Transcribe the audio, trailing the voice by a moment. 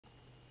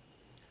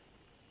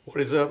What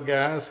is up,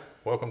 guys?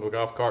 Welcome to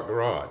Golf Cart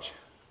Garage.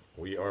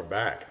 We are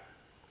back.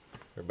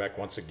 We're back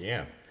once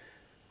again.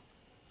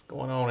 What's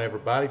going on,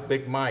 everybody?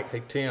 Big Mike.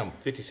 Hey, Tim.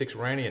 56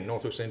 in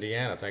Northwest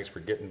Indiana. Thanks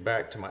for getting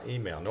back to my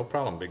email. No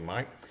problem, Big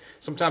Mike.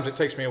 Sometimes it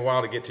takes me a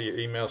while to get to your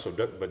email, so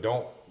I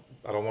don't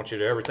want you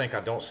to ever think I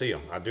don't see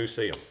them. I do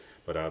see them,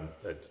 but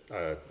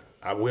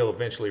I will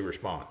eventually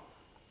respond.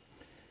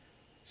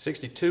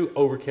 62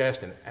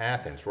 overcast in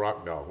Athens.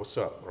 Rock Dog. What's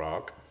up,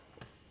 Rock?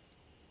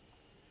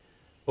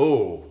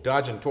 Oh,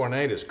 dodging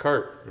tornadoes,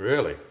 Kurt,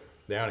 really,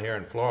 down here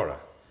in Florida.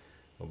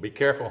 Well, be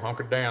careful,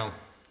 hunker down.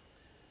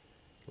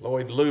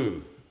 Lloyd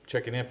Lou,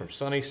 checking in from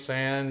sunny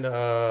San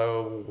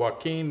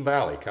Joaquin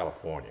Valley,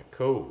 California.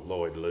 Cool,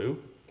 Lloyd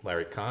Lou.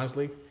 Larry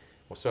Consley,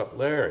 what's up,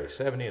 Larry?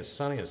 70 and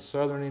sunny in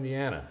southern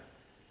Indiana.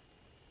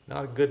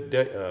 Not a good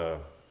day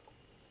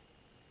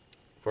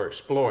for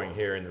exploring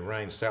here in the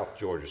rain, South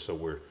Georgia, so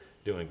we're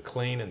doing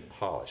clean and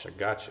polish. I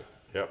got you.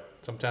 Yep.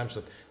 Sometimes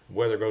the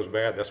weather goes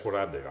bad, that's what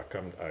I do.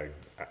 I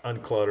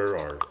unclutter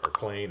or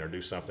clean or do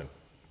something.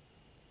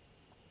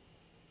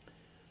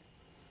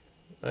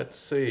 Let's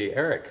see,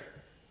 Eric.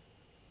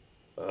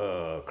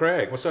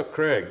 Craig, what's up,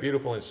 Craig?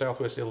 Beautiful in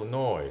Southwest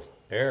Illinois.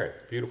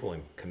 Eric, beautiful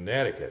in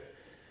Connecticut.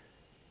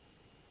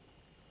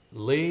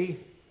 Lee,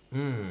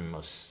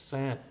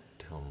 Santum,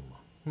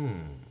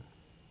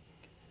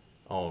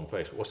 on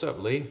Facebook. What's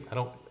up, Lee?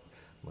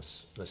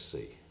 Let's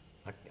see.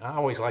 I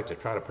always like to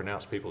try to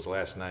pronounce people's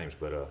last names,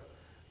 but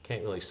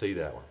can't really see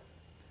that one.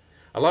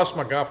 I lost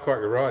my Golf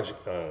Cart Garage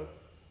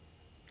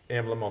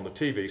emblem on the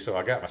TV, so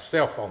I got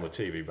myself on the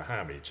TV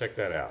behind me. Check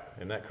that out.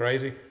 Isn't that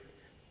crazy?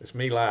 It's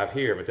me live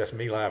here, but that's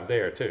me live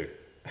there too.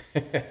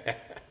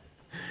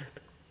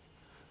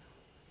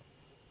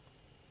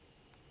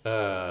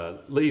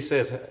 Lee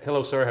says,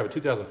 "Hello, sir. I have a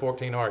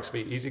 2014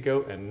 RX-V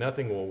EasyGo, and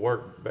nothing will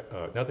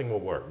work. Nothing will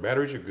work.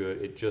 Batteries are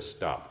good. It just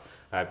stopped.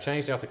 I have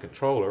changed out the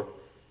controller,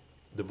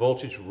 the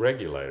voltage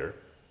regulator,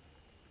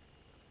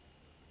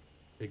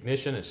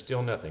 ignition, and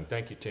still nothing.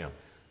 Thank you, Tim."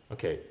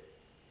 Okay,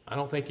 I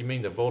don't think you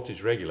mean the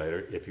voltage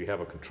regulator if you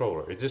have a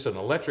controller. Is this an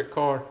electric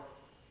car?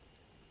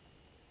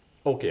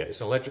 Okay,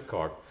 it's an electric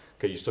car.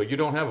 Okay, so you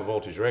don't have a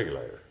voltage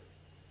regulator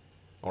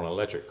on an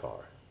electric car.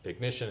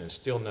 Ignition and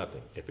still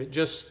nothing. If it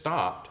just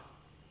stopped,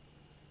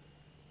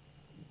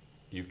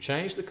 you've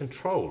changed the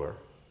controller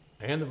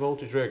and the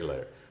voltage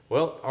regulator.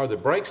 Well, are the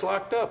brakes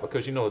locked up?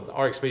 Because you know the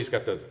RX-V's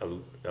got the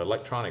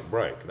electronic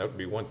brake. That would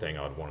be one thing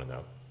I'd want to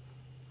know.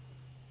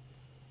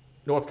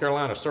 North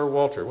Carolina, Sir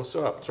Walter. What's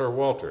up, Sir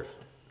Walter?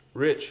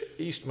 Rich,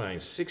 East Main,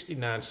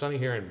 69, sunny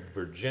here in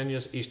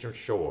Virginia's Eastern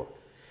Shore.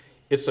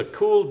 It's a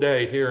cool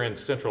day here in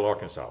Central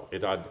Arkansas.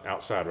 It's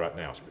outside right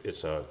now.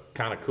 It's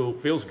kind of cool.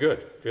 Feels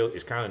good.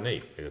 It's kind of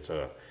neat.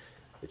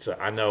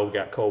 I know we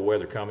got cold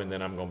weather coming,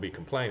 then I'm going to be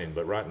complaining,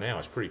 but right now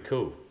it's pretty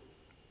cool.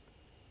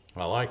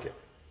 I like it.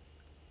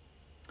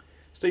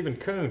 Stephen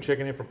Kuhn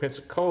checking in from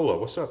Pensacola.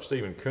 What's up,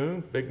 Stephen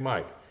Kuhn? Big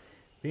Mike.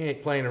 He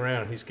ain't playing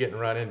around. He's getting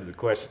right into the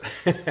question.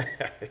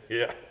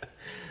 Yeah,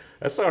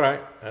 that's all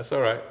right. That's all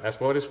right. That's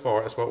what it's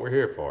for. That's what we're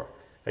here for.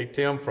 Hey,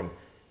 Tim from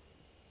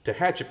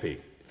𝗵𝘁𝗶𝘃𝗲,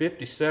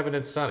 57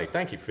 and sunny.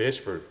 Thank you, Fish,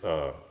 for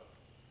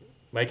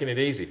making it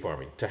easy for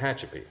me.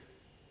 𝗵𝘁𝗶𝘃𝗲.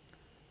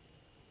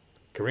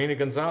 Karina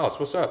Gonzalez.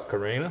 What's up,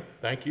 Karina?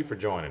 Thank you for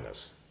joining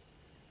us.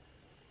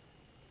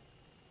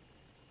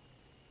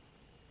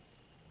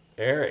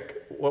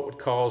 Eric, what would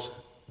cause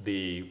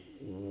the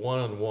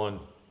one-on-one?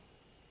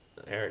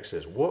 Eric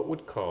says, what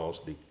would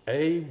cause the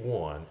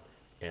A1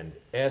 and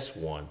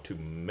S1 to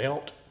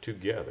melt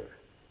together?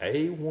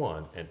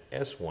 A1 and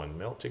S1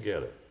 melt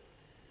together.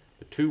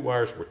 The two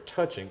wires were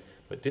touching,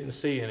 but didn't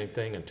see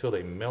anything until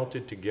they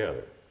melted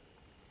together.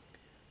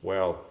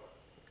 Well,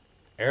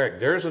 Eric,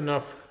 there's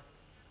enough.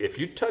 If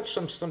you touch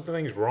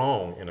something's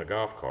wrong in a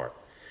golf cart,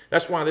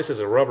 that's why this is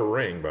a rubber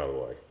ring, by the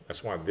way.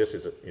 That's why this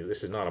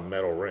is not a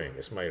metal ring.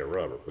 It's made of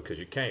rubber, because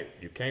you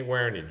can't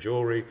wear any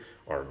jewelry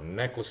or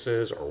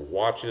necklaces or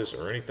watches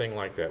or anything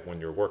like that when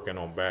you're working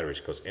on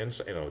batteries, because in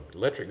an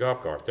electric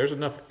golf cart, there's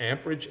enough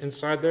amperage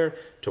inside there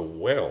to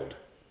weld.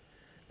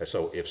 And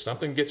so if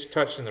something gets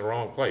touched in the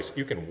wrong place,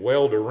 you can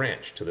weld a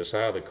wrench to the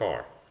side of the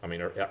car. I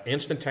mean,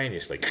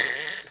 instantaneously,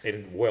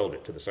 and weld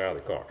it to the side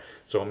of the car.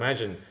 So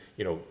imagine,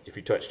 if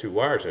you touch two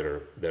wires that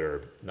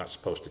are not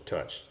supposed to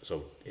touch.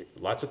 So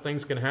lots of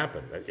things can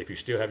happen if you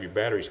still have your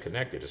batteries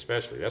connected,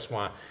 especially. That's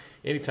why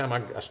anytime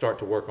I start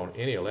to work on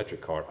any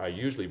electric car, I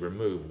usually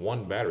remove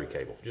one battery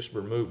cable. Just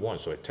remove one,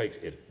 so it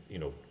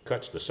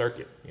cuts the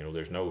circuit.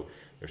 There's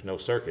no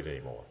circuit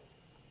anymore.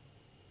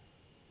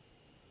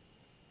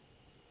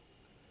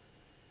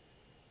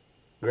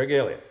 Greg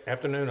Elliott,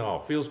 afternoon all.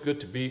 Feels good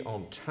to be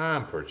on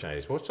time per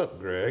change. What's up,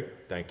 Greg?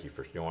 Thank you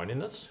for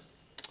joining us.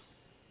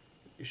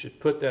 You should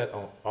put that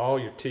on all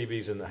your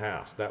TVs in the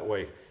house. That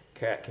way,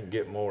 Cat can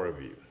get more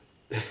of you.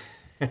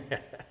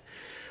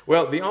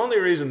 Well, the only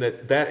reason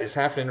that is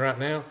happening right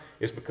now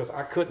is because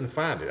I couldn't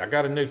find it. I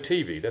got a new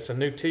TV. That's a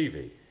new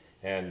TV.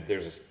 And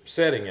there's a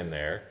setting in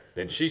there.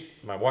 Then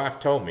my wife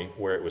told me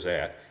where it was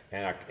at.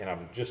 and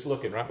I'm just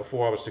looking right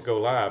before I was to go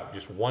live,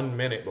 just 1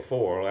 minute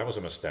before. Well, that was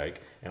a mistake,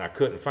 and I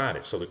couldn't find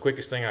it. So the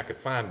quickest thing I could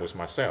find was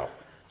myself.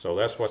 So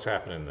that's what's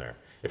happening there.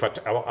 If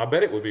I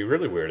bet it would be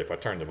really weird if I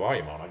turned the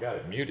volume on. I got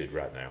it muted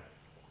right now.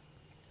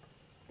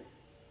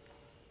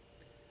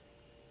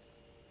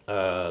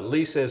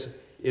 Lee says,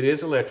 it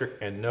is electric,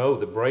 and no,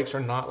 the brakes are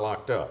not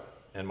locked up.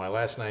 And my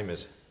last name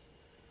is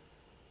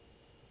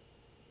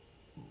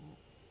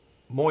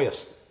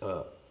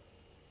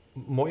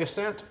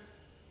𝗏𝘂𝗲𝘃𝗏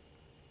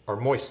or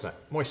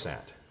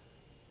𝗏𝘂𝘃𝗏.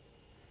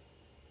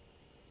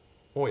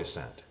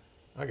 𝗏𝘂𝘃𝗏.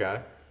 I got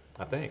it,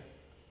 I think.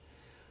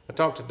 I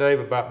talked to Dave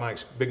about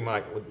Mike's Big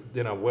Mike,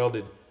 then I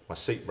welded my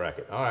seat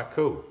bracket. All right,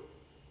 cool.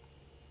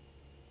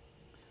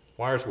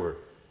 Wires were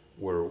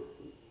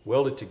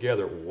welded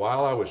together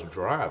while I was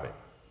driving.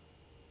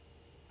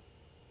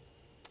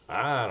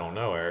 I don't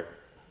know, Eric.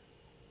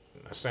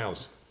 That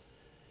sounds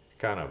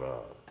kind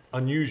of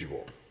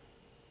unusual.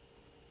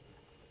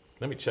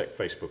 Let me check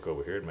Facebook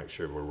over here to make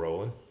sure we're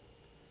rolling.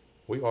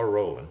 We are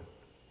rolling.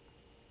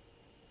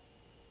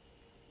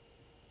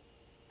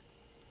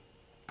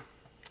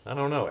 I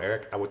don't know,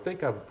 Eric. I would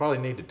think I would probably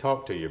need to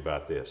talk to you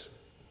about this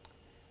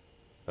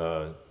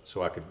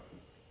so I could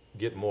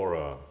get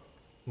more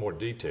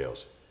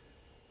details.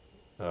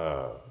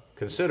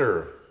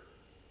 Consider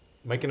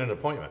making an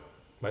appointment.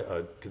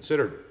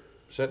 Consider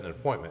setting an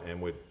appointment,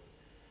 and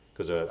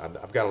because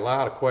I've got a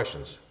lot of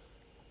questions.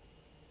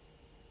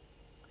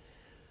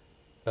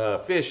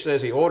 Fish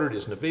says he ordered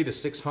his Navitas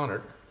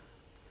 600.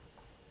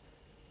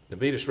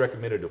 Navitas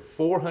recommended a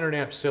 400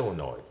 amp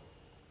solenoid.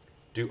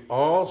 Do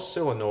all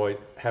solenoid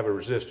have a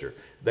resistor?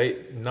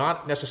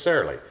 Not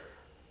necessarily,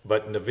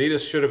 but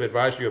Navitas should have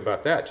advised you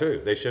about that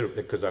too. They should have,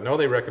 because I know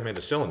they recommend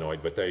a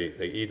solenoid, but they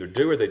either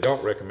do or they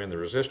don't recommend the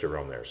resistor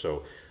on there.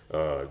 So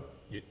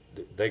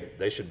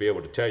they should be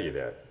able to tell you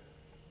that.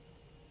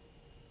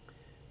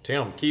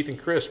 Tim, Keith and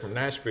Chris from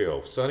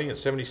Nashville, sunny and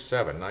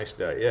 77, nice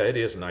day. Yeah, it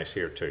is nice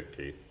here too,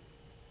 Keith.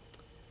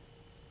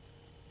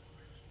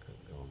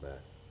 Going back.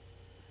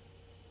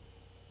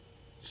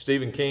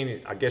 Stephen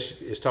King, I guess,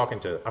 is talking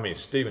to,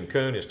 Stephen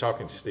Kuhn is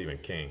talking to Stephen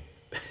King.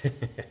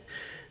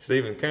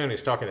 Stephen Kuhn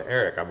is talking to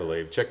Eric, I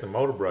believe. Check the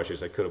motor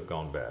brushes, they could have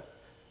gone bad.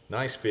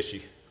 Nice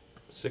fishy,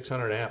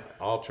 600 amp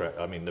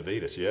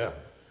Navitas, yeah.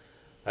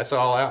 That's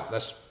all out.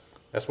 That's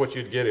what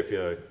you'd get if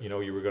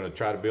you were going to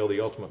try to build the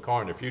ultimate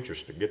car in the future.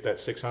 To get that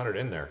 600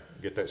 in there,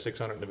 get that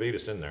 600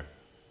 Navitas in there,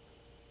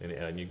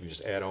 and you can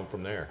just add on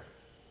from there.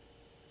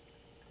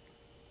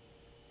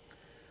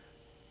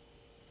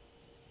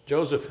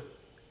 Joseph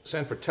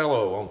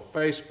Sanfratello on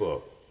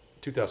Facebook,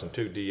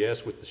 2002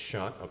 DS with the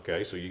shunt.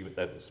 Okay, so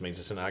that means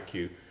it's an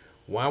IQ.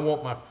 Why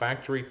won't my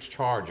factory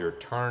charger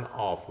turn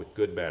off with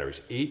good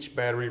batteries? Each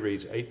battery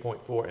reads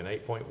 8.4 and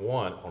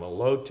 8.1 on a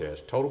load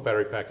test. Total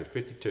battery pack is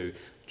 52.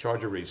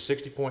 Charger reads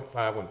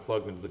 60.5 when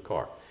plugged into the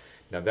car.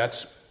 Now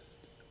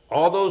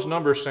all those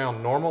numbers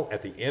sound normal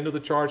at the end of the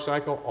charge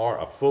cycle or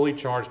a fully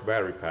charged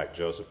battery pack,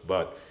 Joseph,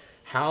 but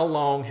how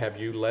long have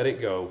you let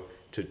it go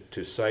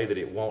to say that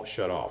it won't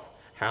shut off?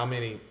 How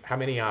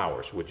many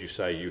hours would you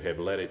say you have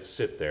let it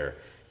sit there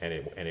and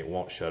it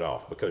won't shut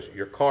off? Because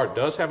your car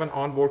does have an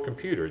onboard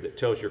computer that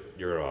tells your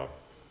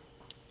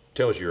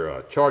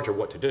charger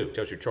what to do,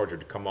 tells your charger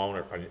to come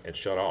on and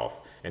shut off,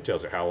 and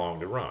tells it how long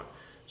to run.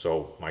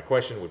 So my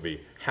question would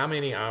be, how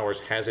many hours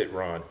has it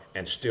run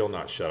and still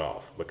not shut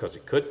off? Because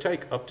it could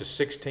take up to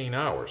 16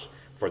 hours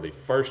for the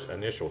first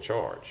initial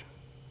charge.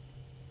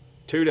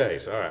 2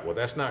 days, all right, well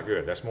that's not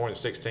good. That's more than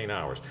 16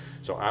 hours.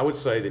 So I would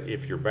say that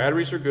if your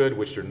batteries are good,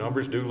 which your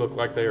numbers do look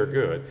like they are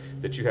good,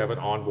 that you have an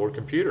onboard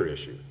computer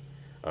issue.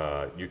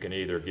 You can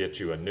either get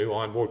you a new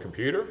onboard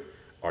computer,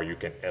 or you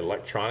can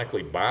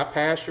electronically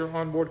bypass your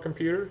onboard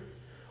computer,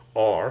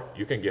 or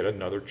you can get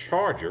another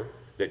charger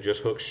that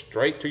just hooks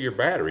straight to your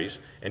batteries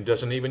and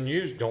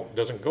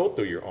doesn't go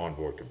through your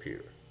onboard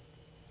computer.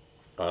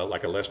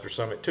 Like a Lester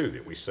Summit 2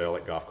 that we sell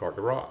at Golf Cart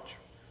Garage.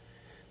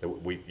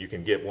 You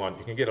can get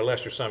a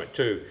Lester Summit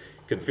 2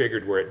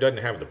 configured where it doesn't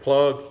have the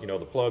plug,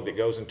 the plug that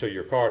goes into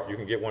your cart. You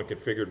can get one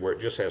configured where it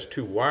just has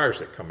 2 wires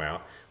that come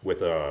out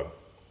with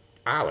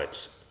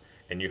eyelets,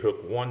 and you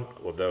hook one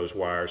of those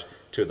wires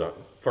to the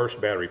first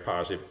battery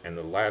positive and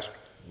the last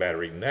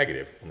battery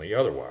negative on the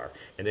other wire,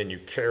 and then you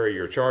carry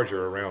your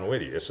charger around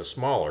with you. It's a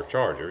smaller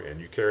charger, and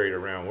you carry it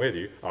around with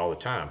you all the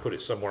time. Put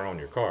it somewhere on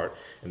your cart,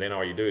 and then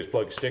all you do is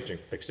plug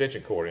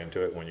extension cord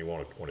into it when you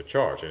want to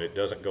charge, and it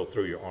doesn't go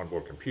through your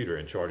onboard computer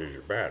and charges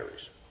your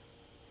batteries.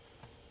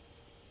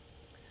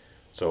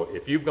 So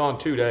if you've gone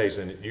 2 days,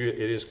 then it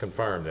is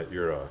confirmed that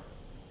your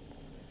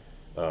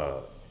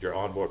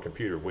onboard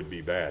computer would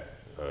be bad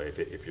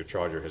if your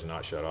charger has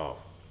not shut off.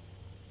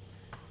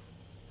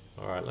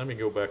 All right, let me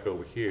go back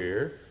over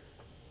here.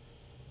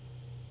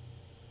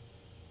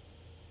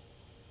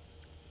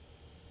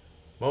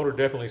 Motor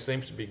definitely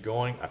seems to be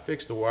going. I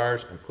fixed the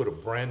wires and put a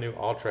brand new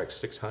Alltrack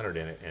 600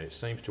 in it, and it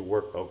seems to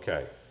work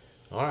okay.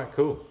 All right,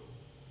 cool.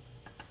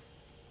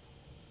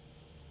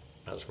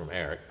 That was from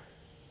Eric.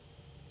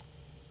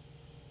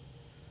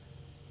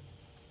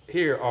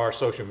 Here are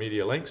social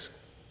media links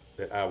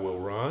that I will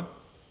run.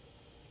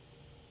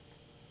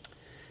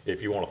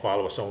 If you want to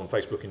follow us on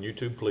Facebook and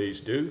YouTube,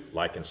 please do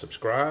like and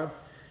subscribe.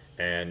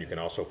 And you can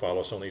also follow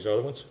us on these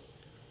other ones.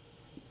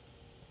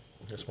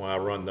 That's why I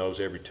run those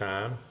every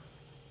time.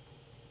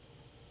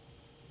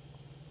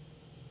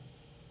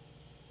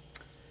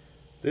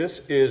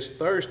 This is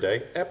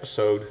Thursday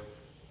episode.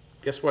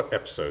 Guess what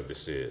episode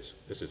this is?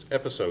 This is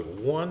episode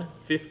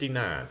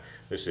 159.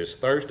 This is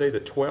Thursday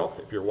the 12th.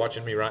 If you're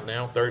watching me right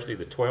now, Thursday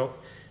the 12th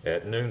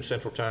at noon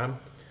Central Time.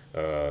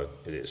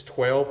 It is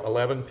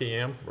 12:11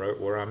 p.m.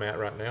 where I'm at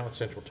right now at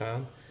Central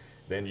Time.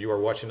 Then you are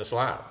watching us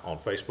live on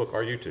Facebook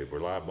or YouTube. We're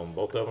live on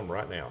both of them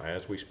right now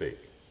as we speak.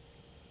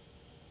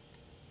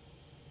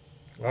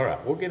 All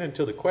right, we'll get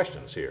into the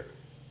questions here.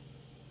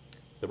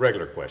 The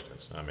regular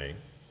questions, I mean.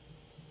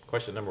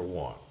 Question number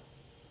 1.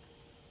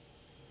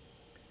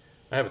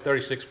 I have a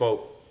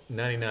 36-volt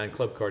 99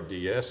 Club Car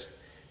DS.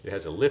 It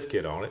has a lift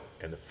kit on it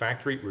and the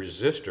factory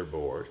resistor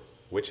board,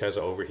 which has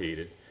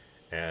overheated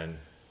and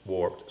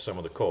warped some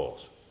of the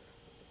coils.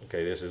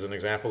 Okay, this is an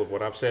example of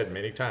what I've said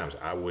many times.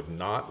 I would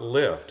not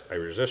lift a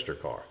resistor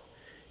car.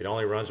 It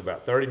only runs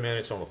about 30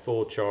 minutes on a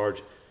full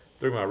charge.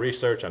 Through my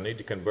research, I need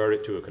to convert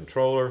it to a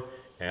controller,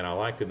 and I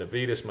like the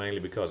Navitas mainly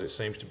because it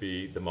seems to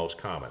be the most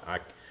common.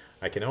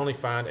 I can only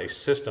find a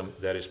system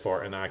that is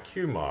for an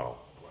IQ model.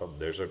 Well,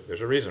 there's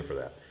a reason for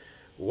that.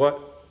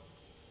 What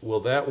will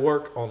that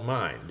work on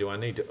mine? Do I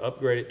need to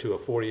upgrade it to a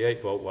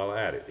 48 volt while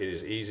at it? It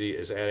is easy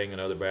as adding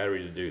another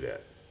battery to do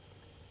that.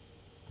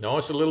 No,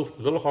 it's a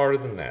little harder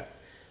than that.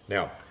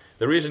 Now,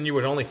 the reason you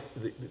would only,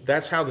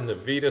 that's how the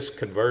Navitas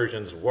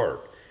conversions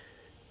work.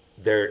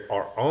 They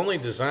are only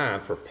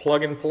designed for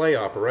plug and play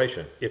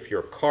operation if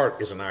your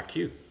cart is an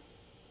IQ.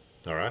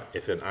 All right,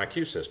 if an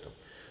IQ system.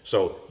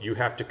 So you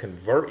have to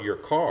convert your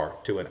car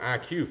to an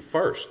IQ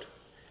first,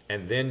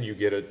 and then you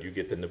get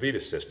the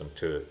Navitas system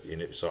to,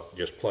 and it's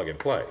just plug and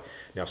play.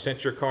 Now,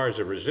 since your car is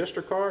a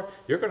resistor car,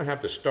 you're going to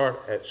have to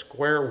start at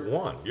square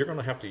one. You're going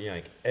to have to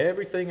yank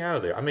everything out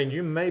of there. I mean,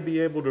 you may be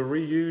able to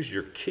reuse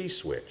your key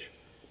switch,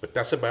 but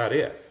that's about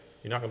it.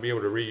 You're not going to be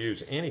able to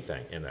reuse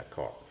anything in that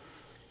car.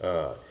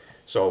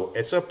 So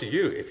it's up to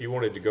you if you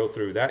wanted to go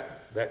through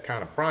that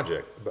kind of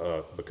project,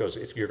 because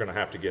you're going to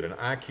have to get an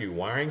IQ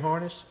wiring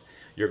harness.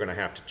 You're going to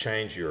have to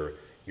change your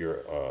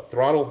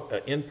throttle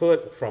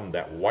input from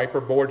that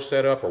wiper board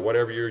setup or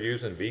whatever you're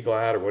using,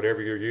 V-Glide or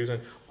whatever you're using.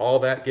 All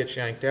that gets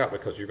yanked out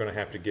because you're going to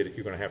have to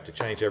you're going to have to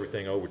change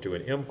everything over to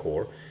an M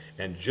core,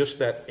 and just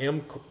that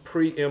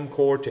pre-M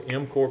core to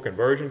M core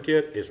conversion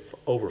kit is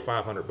over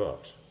 $500.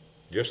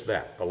 Just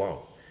that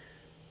alone.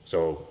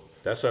 So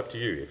that's up to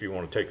you if you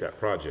want to take that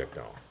project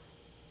on.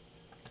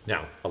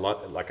 Now,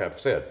 like I've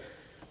said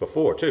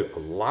before too, a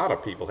lot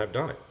of people have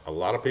done it. A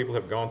lot of people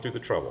have gone through the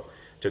trouble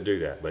to do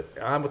that. But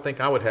I would think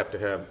I would have to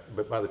have,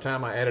 but by the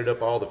time I added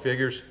up all the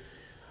figures,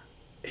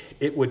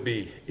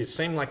 it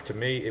seemed like to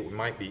me it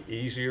might be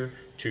easier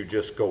to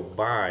just go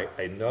buy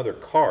another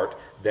cart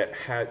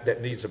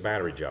that needs a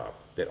battery job,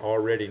 that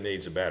already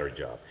needs a battery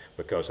job,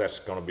 because that's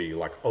going to be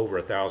like over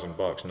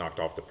 $1,000 knocked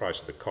off the price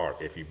of the cart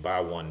if you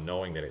buy one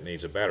knowing that it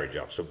needs a battery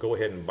job. So go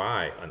ahead and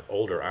buy an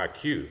older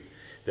IQ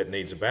that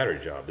needs a battery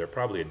job. They're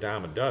probably a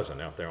dime a dozen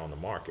out there on the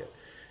market.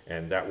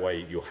 And that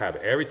way you'll have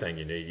everything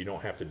you need. You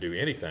don't have to do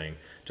anything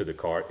to the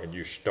cart, and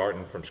you're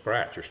starting from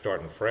scratch. You're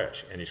starting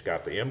fresh. And it's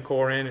got the M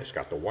core in it. It's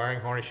got the wiring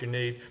harness you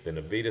need. The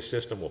Navitas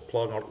system will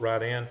plug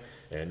right in,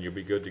 and you'll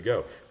be good to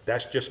go.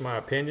 That's just my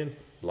opinion.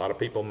 A lot of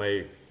people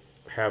may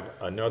have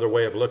another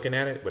way of looking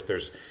at it, but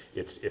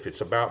if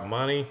it's about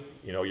money,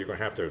 you know, you're going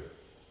to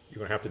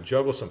have to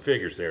juggle some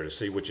figures there to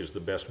see which is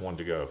the best one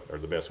to go, or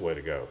the best way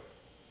to go.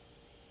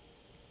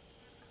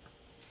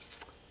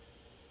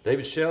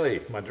 David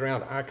Shelley, my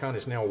drowned icon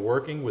is now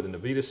working with a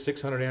Navitas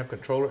 600 amp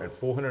controller and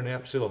 400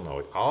 amp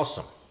solenoid.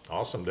 Awesome.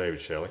 Awesome,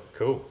 David Shelley.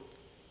 Cool.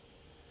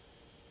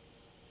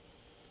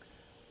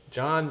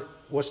 John,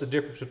 what's the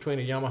difference between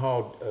a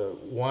Yamaha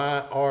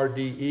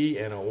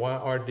YRDE and a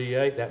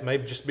YRD8? That may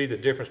just be the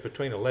difference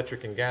between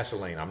electric and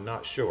gasoline. I'm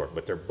not sure,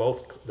 but they're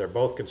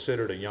both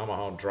considered a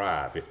Yamaha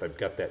drive if they've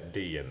got that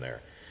D in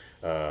there.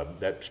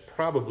 That's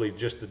probably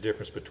just the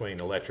difference between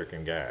electric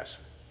and gas.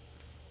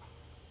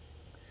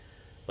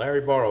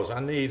 Larry Barrows, I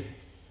need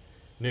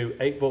new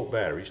 8-volt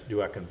batteries.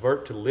 Do I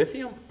convert to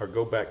lithium or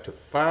go back to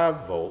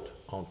 5-volt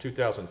on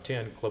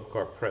 2010 Club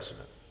Car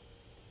Precedent?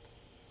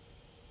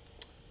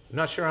 I'm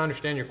not sure I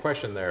understand your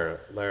question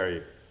there,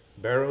 Larry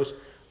Barrows.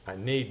 I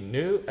need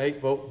new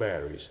 8-volt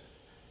batteries.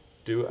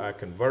 Do I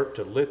convert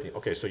to lithium?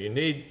 Okay, so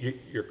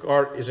your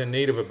car is in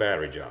need of a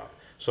battery job.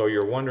 So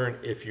you're wondering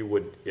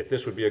if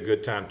this would be a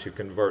good time to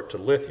convert to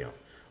lithium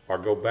or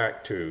go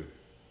back to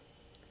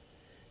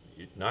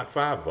not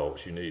 5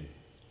 volts, you need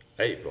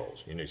 8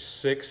 volts. You need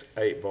 6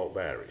 8-volt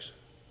batteries.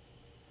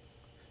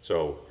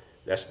 So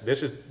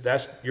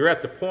you're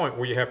at the point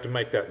where you have to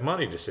make that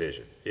money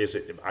decision.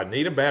 I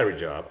need a battery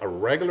job. A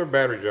regular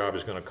battery job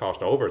is going to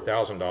cost over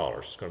 $1,000.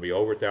 It's going to be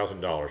over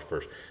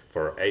 $1,000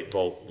 for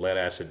 8-volt lead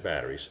acid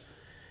batteries.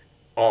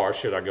 Or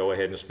should I go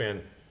ahead and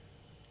spend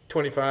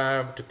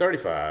 $2,500 to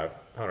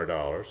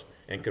 $3,500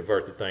 and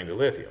convert the thing to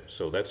lithium.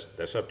 So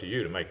that's up to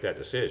you to make that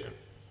decision.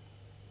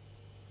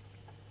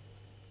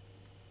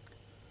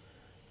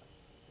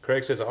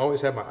 Craig says, I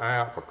always have my eye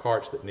out for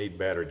carts that need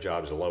battery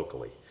jobs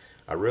locally.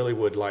 I really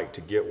would like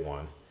to get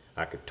one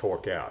I could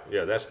torque out.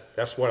 Yeah, that's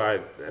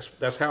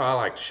how I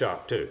like to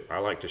shop too. I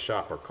like to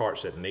shop for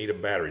carts that need a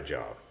battery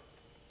job.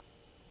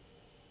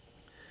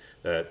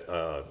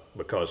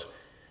 Because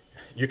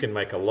you can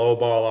make a low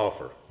ball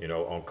offer, you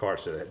know, on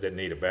carts that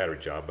need a battery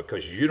job,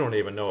 because you don't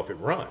even know if it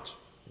runs.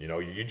 You know,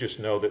 you just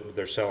know that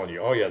they're selling you,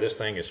 oh yeah, this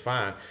thing is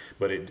fine,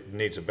 but it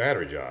needs a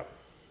battery job.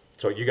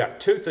 So you got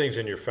two things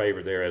in your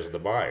favor there as the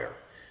buyer.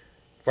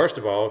 First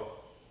of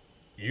all,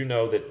 you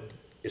know that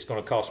it's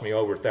going to cost me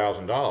over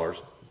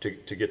 $1,000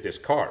 to get this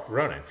cart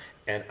running,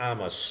 and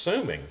I'm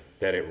assuming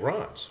that it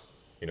runs,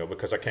 you know,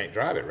 because I can't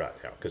drive it right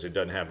now because it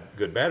doesn't have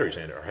good batteries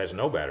in it, or has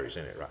no batteries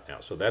in it right now.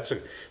 So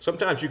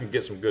sometimes you can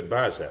get some good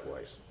buys that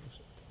way.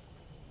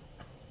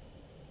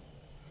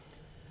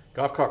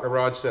 Golf Cart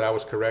Garage said I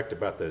was correct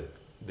about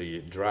the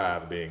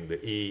drive being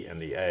the E and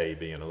the A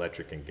being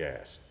electric and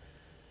gas.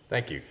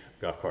 Thank you,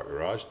 Golf Cart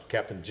Garage.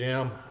 Captain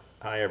Jim,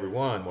 hi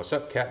everyone. What's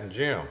up, Captain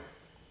Jim?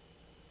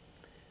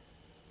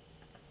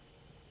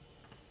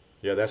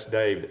 Yeah, that's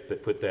Dave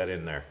that put that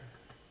in there.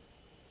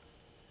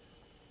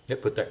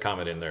 It put that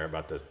comment in there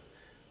about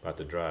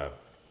the drive.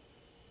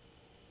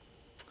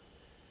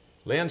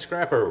 Lynn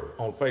Scrapper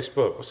on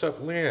Facebook. What's up,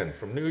 Lynn,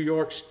 from New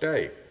York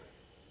State?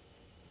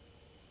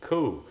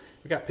 Cool.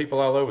 We got people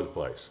all over the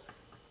place.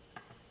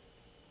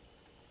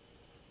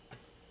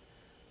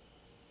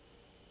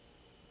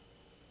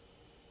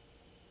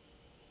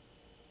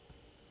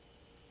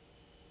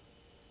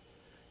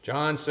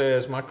 John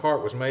says, my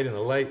cart was made in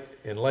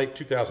late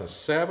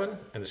 2007,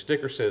 and the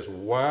sticker says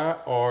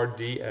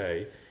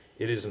YRDA.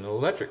 It is an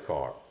electric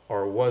car,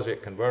 or was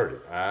it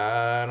converted?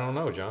 I don't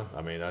know, John.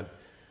 I mean,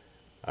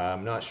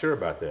 I'm not sure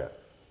about that.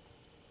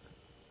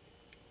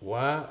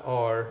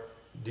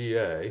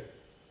 YRDA.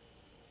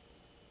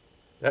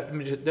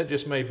 That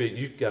just may be,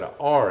 you've got an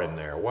R in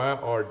there,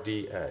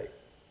 YRDA.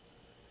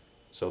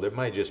 So there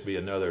may just be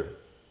another.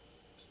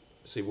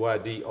 See,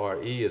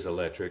 YDRE is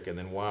electric, and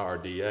then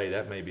YRDA,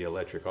 that may be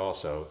electric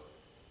also.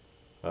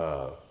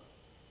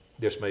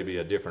 This may be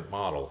a different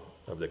model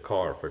of the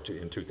car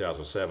in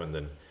 2007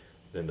 than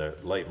the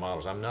late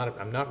models. I'm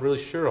not really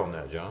sure on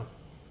that, John.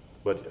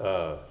 But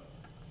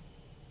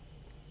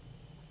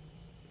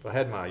if I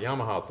had my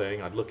Yamaha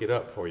thing, I'd look it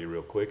up for you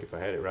real quick if I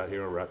had it right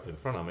here, right in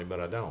front of me,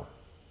 but I don't.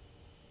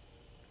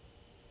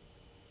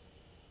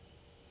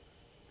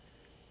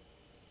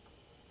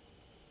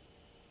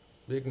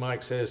 Big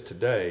Mike says to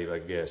Dave, I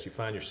guess, you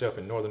find yourself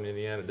in northern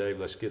Indiana, Dave,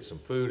 let's get some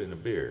food and a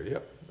beer.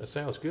 Yep, that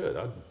sounds good.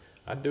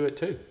 I'd do it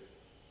too.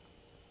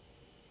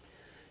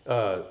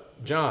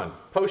 John,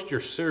 post your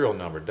serial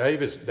number.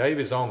 Dave is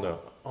in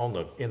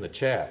the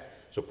chat.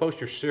 So post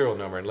your serial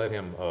number and let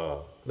him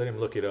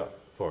look it up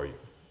for you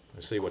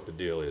and see what the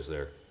deal is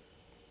there.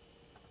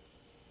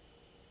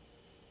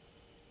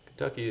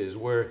 Kentucky is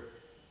where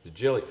the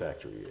jelly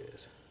factory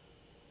is.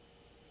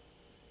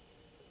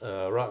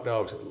 Rock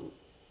Dogs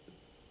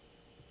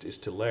is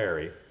to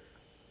Larry.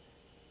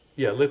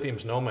 Yeah,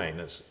 lithium's no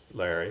maintenance,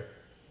 Larry.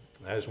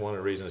 That is one of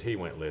the reasons he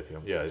went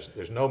lithium. Yeah,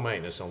 there's no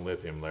maintenance on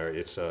lithium, Larry.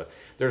 It's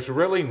there's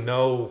really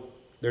no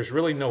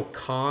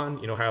con.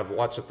 You know how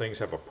lots of things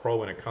have a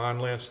pro and a con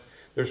list?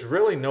 There's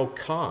really no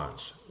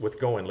cons with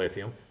going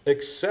lithium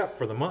except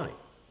for the money.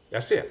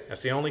 That's it.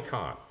 That's the only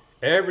con.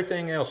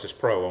 Everything else is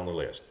pro on the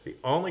list. The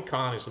only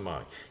con is the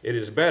money. It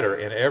is better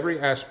in every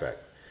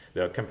aspect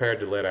compared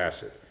to lead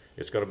acid.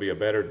 It's going to be a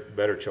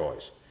better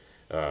choice.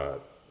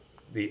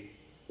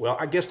 Well,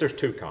 I guess there's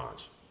two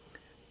cons.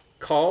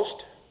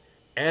 Cost,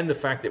 and the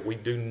fact that we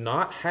do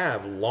not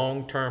have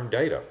long-term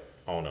data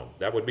on them.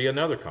 That would be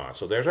another con.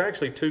 So there's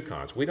actually two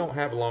cons. We don't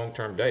have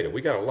long-term data.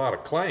 We got a lot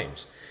of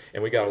claims,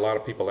 and we got a lot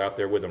of people out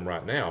there with them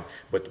right now,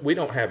 but we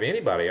don't have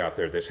anybody out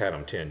there that's had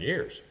them 10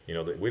 years. You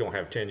know, we don't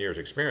have 10 years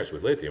experience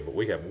with lithium, but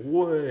we have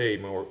way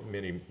more,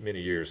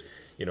 many years,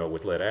 you know,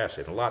 with lead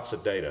acid, and lots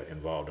of data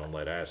involved on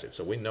lead acid.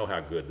 So we know how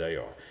good they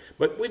are.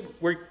 But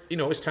we're you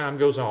know, as time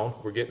goes on,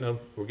 we're getting a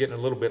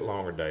little bit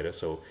longer data.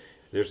 So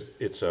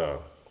it's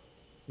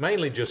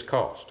mainly just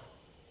cost.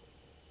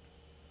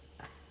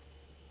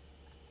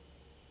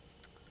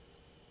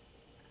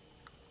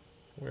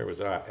 Where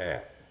was I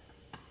at?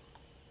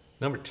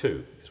 Number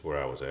 2 is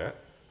where I was at.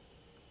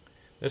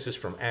 This is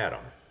from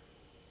Adam.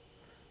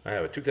 I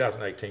have a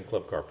 2018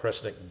 Club Car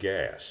Precedent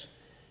gas.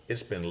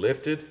 It's been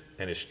lifted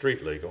and is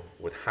street legal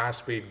with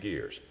high-speed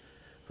gears.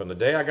 From the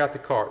day I got the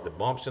cart, the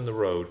bumps in the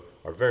road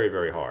are very,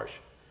 very harsh.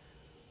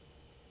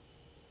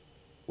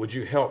 Would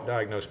you help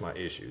diagnose my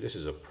issue? This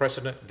is a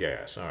Precedent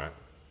gas. All right.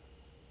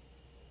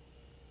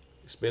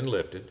 It's been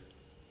lifted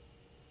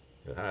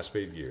with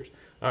high-speed gears.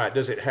 All right,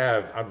 does it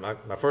have,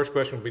 my first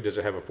question would be, does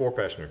it have a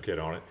 4-passenger kit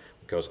on it?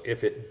 Because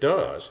if it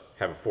does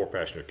have a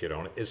 4-passenger kit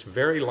on it, it's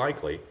very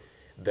likely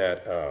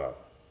that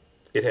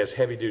it has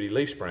heavy-duty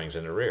leaf springs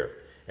in the rear,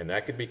 and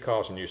that could be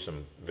causing you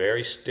some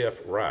very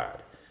stiff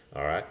ride,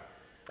 all right?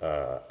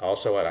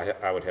 Also,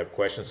 I would have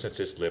questions, since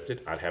it's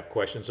lifted, I'd have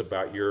questions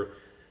about your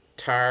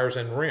tires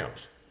and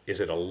rims.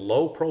 Is it a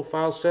low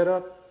profile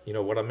setup? You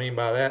know what I mean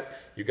by that?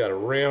 You got a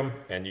rim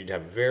and you'd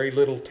have very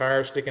little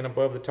tire sticking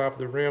above the top of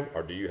the rim,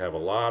 or do you have a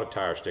lot of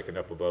tire sticking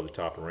up above the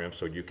top of the rim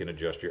so you can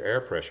adjust your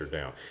air pressure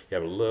down? You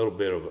have a little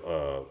bit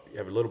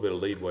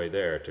of leadway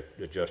there to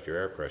adjust your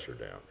air pressure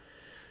down.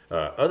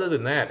 Other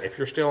than that, if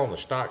you're still on the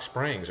stock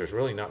springs, there's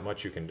really not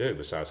much you can do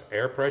besides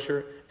air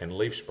pressure and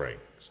leaf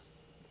springs.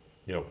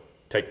 You know,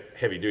 take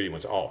heavy duty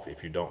ones off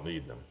if you don't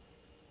need them.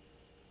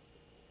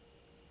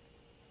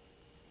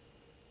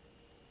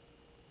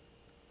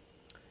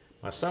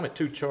 My Summit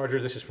 2 charger,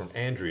 this is from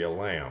Andrea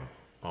Lamb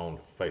on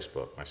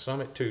Facebook. My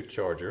Summit 2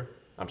 charger,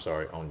 on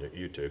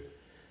YouTube,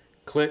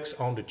 clicks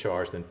on to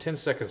charge, then 10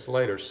 seconds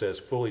later says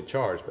fully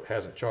charged but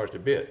hasn't charged a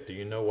bit. Do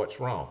you know what's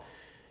wrong?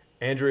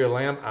 Andrea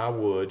Lamb,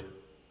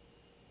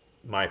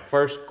 my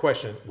first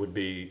question would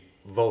be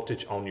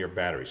voltage on your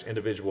batteries,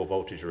 individual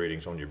voltage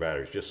readings on your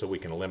batteries, just so we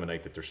can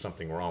eliminate that there's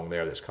something wrong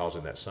there that's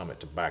causing that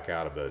Summit to back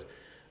out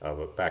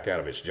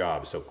of its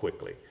job so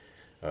quickly.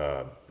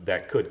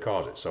 That could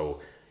cause it. So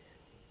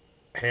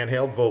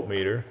handheld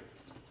voltmeter,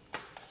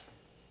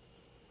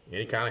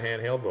 any kind of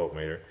handheld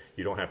voltmeter,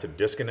 you don't have to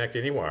disconnect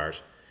any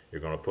wires. You're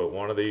going to put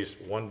one of these,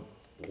 one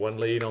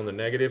lead on the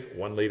negative,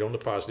 one lead on the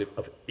positive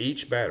of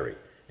each battery,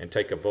 and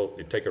take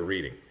a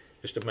reading,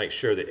 just to make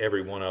sure that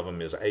every one of them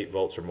is 8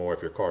 volts or more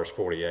if your car is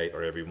 48,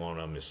 or every one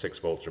of them is 6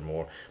 volts or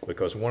more,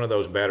 because one of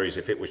those batteries,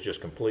 if it was just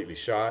completely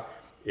shot,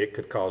 it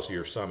could cause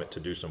your Summit to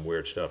do some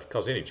weird stuff,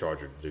 cause any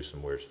charger to do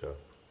some weird stuff.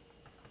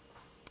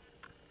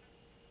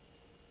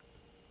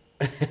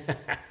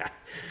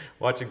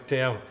 Watching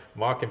Tim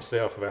mock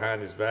himself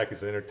behind his back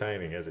is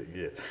entertaining as it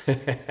gets.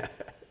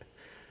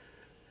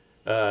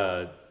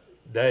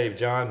 Dave,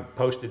 John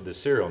posted the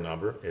serial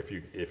number if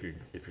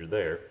you're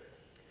there.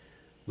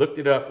 Looked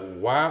it up.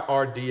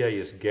 YRDA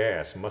is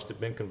gas. Must have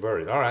been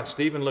converted. All right,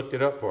 Stephen looked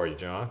it up for you,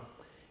 John.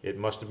 It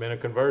must have been a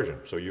conversion,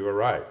 so you were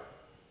right.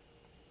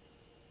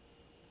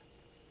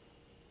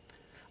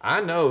 I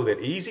know that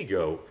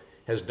EasyGo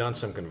has done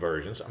some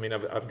conversions. I mean,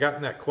 I've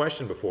gotten that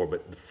question before,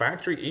 but the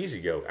factory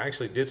EasyGo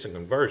actually did some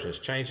conversions,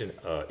 changing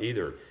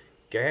either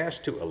gas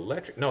to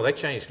electric. No, they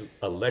changed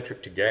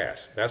electric to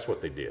gas. That's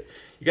what they did.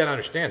 You got to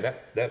understand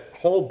that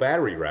whole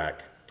battery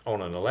rack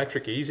on an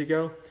electric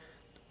EasyGo,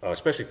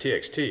 especially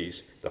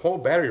TXTs, the whole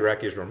battery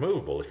rack is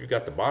removable. If you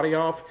got the body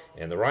off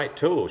and the right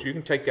tools, you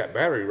can take that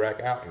battery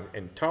rack out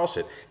and toss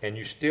it, and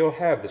you still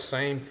have the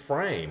same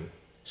frame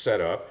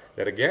set up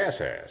that a gas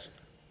has.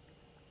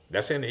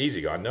 That's in the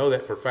EasyGo. I know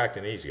that for a fact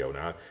in EasyGo.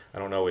 Now, I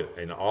don't know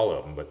in all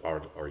of them, but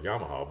or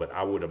Yamaha, but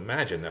I would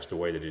imagine that's the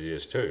way that it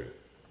is too.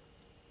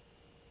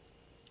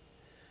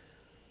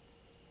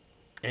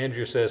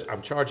 Andrew says,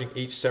 I'm charging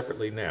each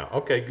separately now.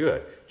 Okay,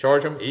 good.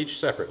 Charge them each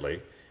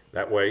separately.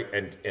 That way,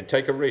 and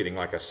take a reading,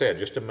 like I said,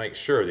 just to make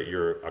sure that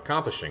you're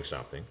accomplishing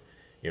something.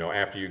 You know,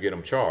 after you get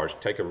them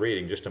charged, take a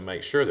reading just to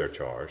make sure they're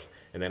charged.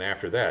 And then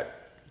after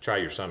that, try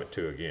your Summit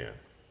 2 again.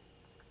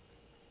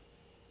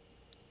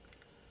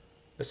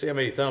 Let's see how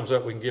many thumbs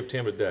up we can give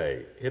Tim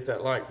today. Hit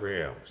that like for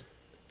him.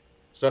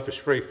 Stuff is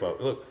free,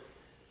 folks. Look,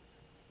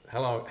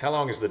 how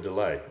long is the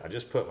delay? I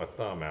just put my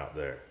thumb out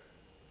there.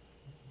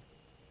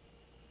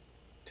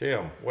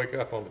 Tim, wake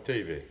up on the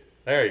TV.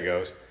 There he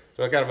goes.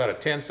 So I got about a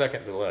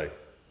 10-second delay.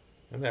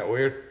 Isn't that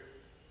weird?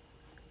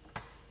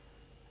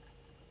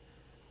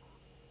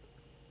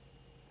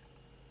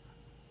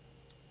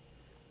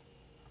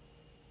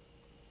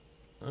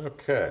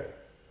 Okay.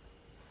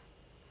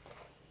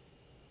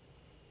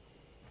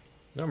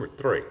 Number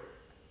 3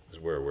 is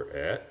where we're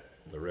at,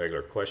 the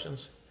regular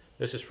questions.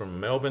 This is from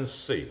Melvin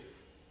C.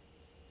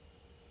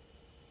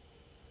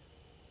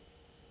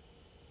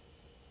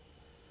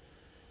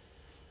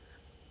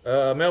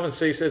 Melvin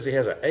C says he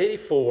has an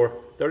 84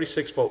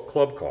 36-volt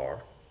club car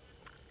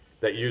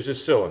that uses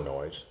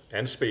solenoids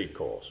and speed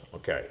coils.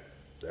 Okay,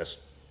 that's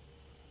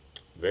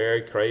a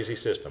very crazy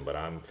system, but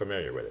I'm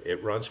familiar with it.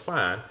 It runs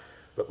fine,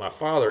 but my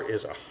father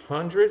is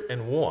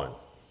 101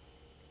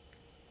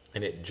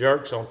 and it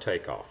jerks on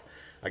takeoff.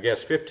 I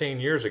guess 15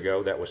 years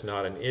ago that was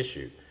not an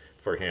issue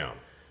for him,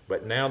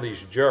 but now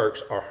these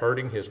jerks are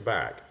hurting his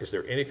back. Is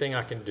there anything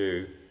I can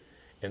do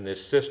in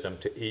this system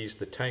to ease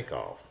the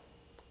takeoff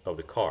of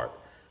the cart?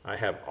 I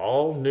have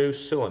all new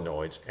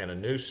solenoids and a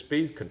new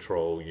speed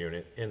control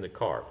unit in the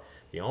cart.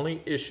 The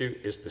only issue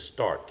is the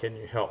start. Can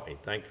you help me?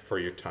 Thank you for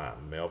your time,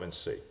 Melvin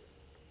C.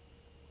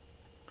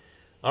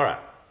 All right,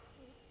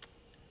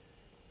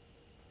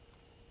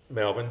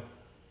 Melvin,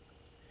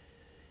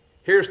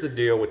 here's the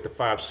deal with the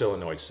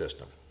 5-solenoid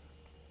system.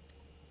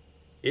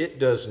 It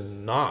does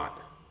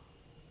not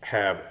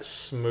have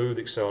smooth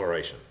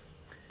acceleration.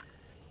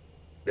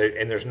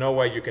 And there's no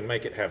way you can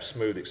make it have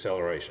smooth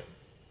acceleration.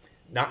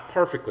 Not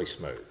perfectly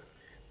smooth.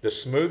 The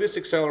smoothest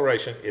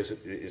acceleration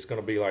is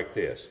going to be like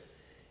this.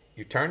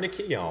 You turn the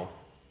key on,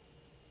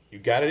 you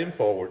got it in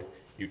forward,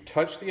 you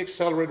touch the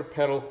accelerator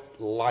pedal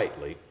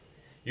lightly,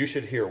 you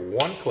should hear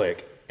one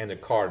click and the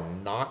car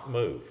not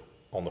move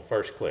on the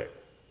first click.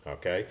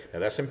 Okay, now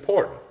that's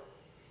important.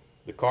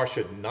 The car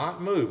should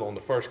not move on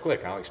the first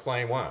click. I'll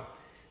explain why.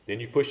 Then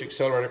you push the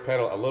accelerator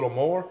pedal a little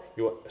more,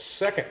 you'll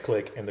second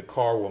click and the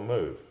car will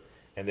move.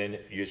 And then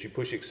as you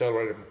push the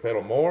accelerator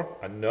pedal more,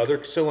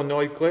 another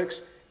solenoid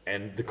clicks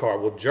and the car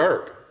will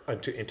jerk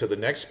into the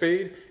next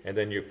speed, and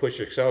then you push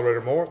the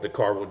accelerator more, the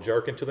car will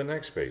jerk into the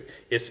next speed.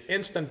 It's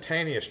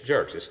instantaneous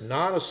jerks. It's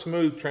not a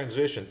smooth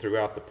transition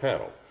throughout the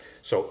pedal.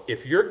 So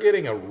if you're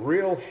getting a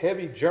real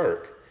heavy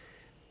jerk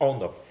on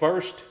the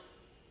first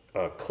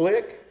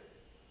click,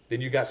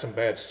 then you got some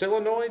bad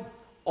solenoid,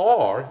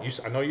 or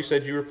I know you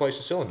said you replaced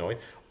the solenoid,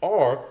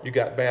 or you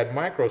got bad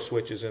micro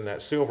switches in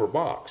that silver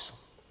box,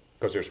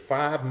 because there's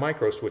 5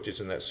 micro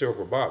switches in that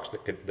silver box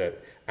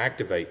that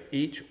activate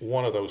each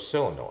one of those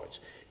solenoids.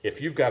 If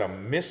you've got a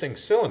missing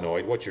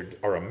solenoid,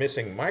 or a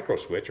missing micro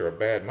switch or a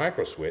bad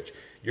micro switch,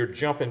 you're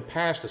jumping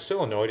past the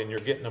solenoid and you're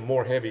getting a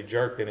more heavy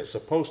jerk than it's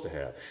supposed to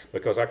have.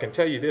 Because I can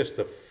tell you this,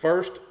 the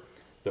first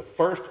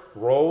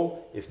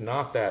roll is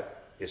not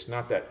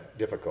that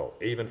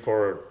difficult, even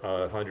for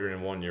a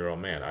 101-year-old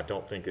man. I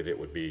don't think that it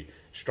would be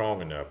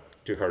strong enough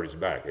to hurt his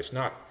back. It's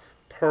not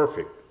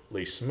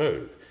perfectly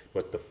smooth,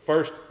 but the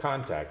first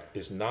contact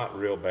is not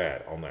real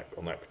bad on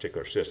that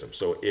particular system.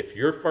 So if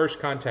your first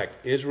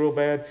contact is real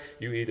bad,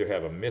 you either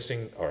have a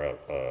missing or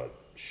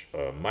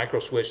a micro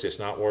switch that's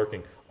not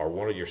working, or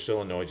one of your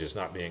solenoids is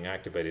not being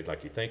activated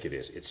like you think it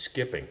is. It's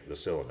skipping the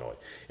solenoid,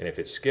 and if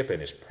it's skipping,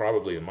 it's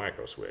probably a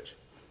micro switch.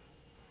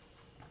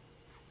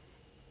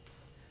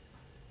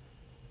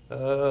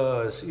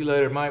 See you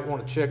later. Might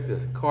want to check the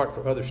cart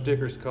for other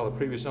stickers to call the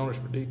previous owners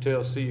for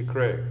details. See you,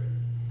 Craig.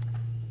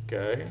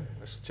 Okay,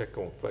 let's check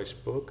on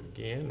Facebook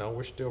again. No,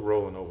 we're still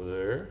rolling over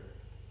there.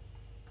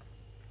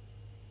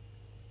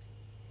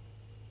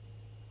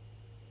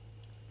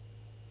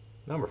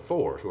 Number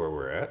 4 is where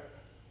we're at.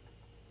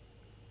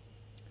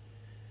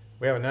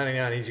 We have a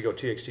 99 EasyGo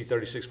TXT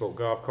 36-volt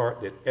golf cart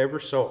that ever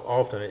so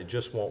often it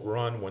just won't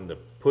run when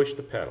push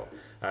the pedal.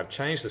 I've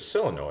changed the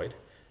solenoid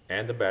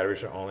and the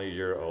batteries are only a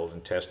year old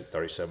and tested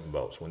 37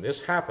 volts. When this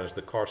happens,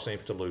 the car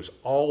seems to lose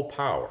all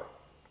power,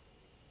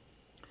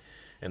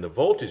 and the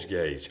voltage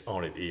gauge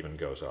on it even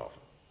goes off.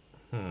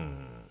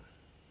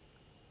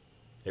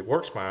 It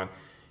works fine.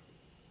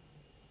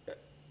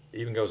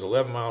 Even goes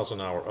 11 miles an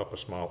hour up a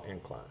small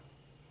incline.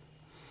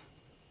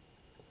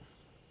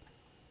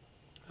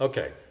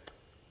 Okay.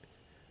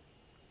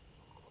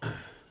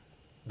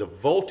 The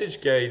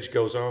voltage gauge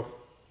goes off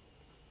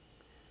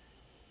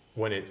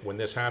when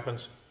this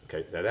happens.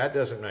 Okay, now that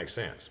doesn't make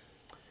sense.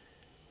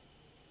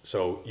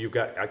 So you've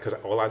got,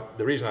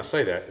 the reason I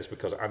say that is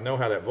because I know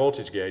how that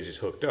voltage gauge is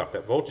hooked up.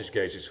 That voltage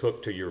gauge is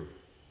hooked to your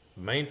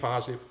main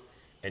positive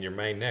and your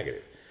main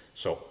negative.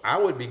 So I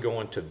would be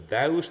going to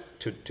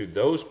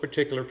those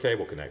particular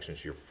cable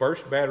connections, your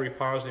first battery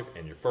positive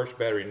and your first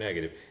battery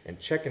negative, and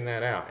checking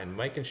that out and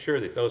making sure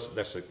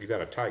that you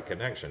got a tight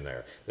connection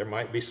there. There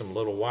might be some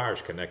little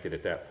wires connected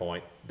at that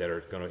point that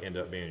are going to end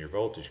up being your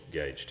voltage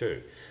gauge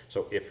too.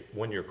 So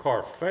when your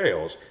car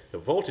fails, the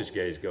voltage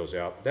gauge goes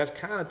out, that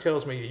kind of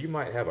tells me you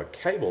might have a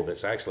cable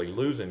that's actually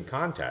losing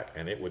contact,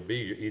 and it would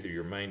be either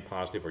your main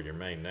positive or your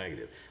main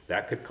negative.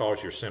 That could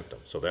cause your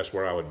symptoms. So that's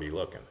where I would be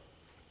looking.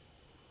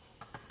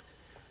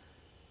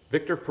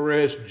 Victor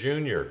Perez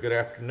Jr., good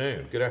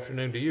afternoon. Good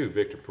afternoon to you,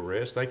 Victor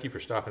Perez. Thank you for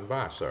stopping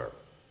by, sir.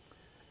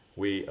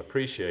 We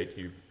appreciate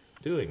you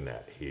doing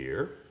that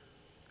here,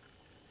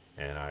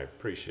 and I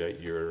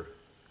appreciate your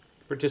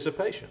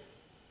participation.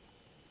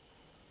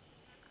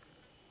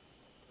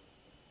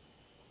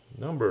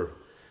 Number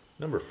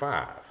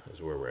 5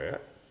 is where we're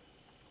at.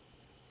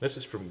 This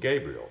is from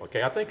Gabriel.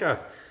 Okay,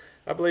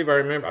 I believe I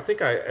remember. I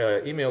think I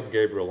emailed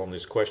Gabriel on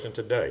this question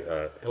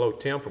today. Hello,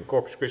 Tim from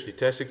Corpus Christi,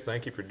 Texas.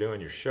 Thank you for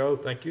doing your show.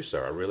 Thank you,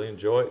 sir. I really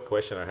enjoy it.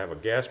 Question: I have a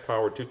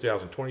gas-powered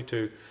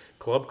 2022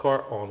 Club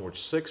Car Onward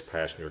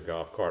 6-passenger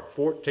golf cart,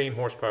 14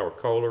 horsepower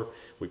Kohler.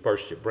 We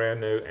purchased it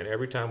brand new, and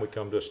every time we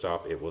come to a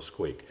stop, it will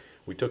squeak.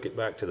 We took it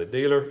back to the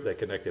dealer. They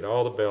connected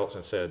all the belts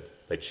and said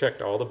they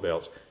checked all the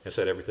belts and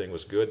said everything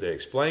was good. They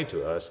explained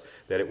to us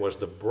that it was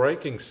the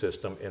braking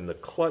system in the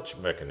clutch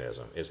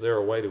mechanism. Is there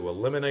a way to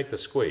eliminate the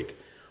squeak,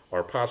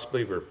 or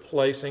possibly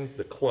replacing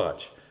the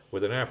clutch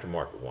with an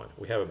aftermarket one?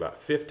 We have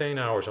about 15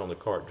 hours on the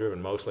cart,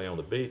 driven mostly on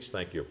the beach.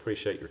 Thank you.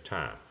 Appreciate your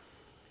time.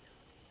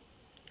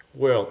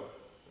 Well,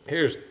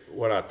 here's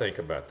what I think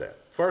about that.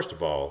 First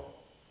of all,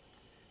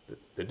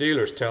 the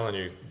dealer's telling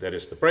you that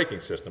it's the braking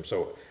system.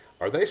 So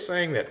are they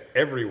saying that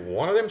every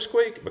one of them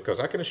squeak? Because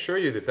I can assure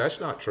you that that's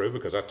not true,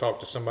 because I talked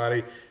to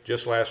somebody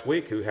just last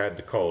week who had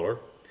the Kohler.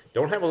 I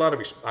don't have a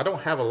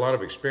lot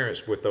of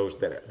experience with those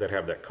that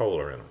have that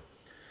Kohler in them,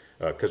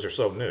 because they're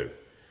so new.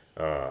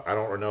 I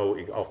don't know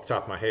off the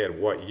top of my head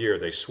what year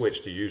they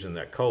switched to using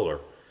that Kohler,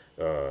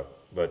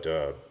 but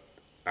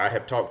I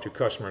have talked to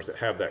customers that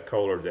have that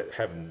Kohler that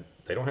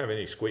they don't have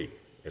any squeak,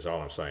 is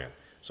all I'm saying.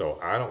 So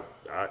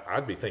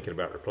I'd be thinking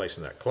about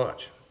replacing that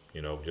clutch,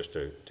 just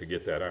to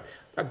get that out.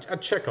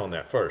 I'd check on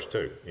that first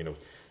too,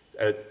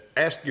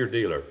 Ask your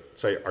dealer,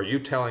 say, are you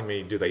telling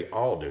me, do they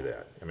all do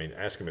that? I mean,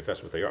 ask them if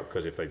that's what they are,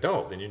 because if they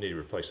don't, then you need to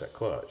replace that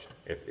clutch,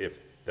 if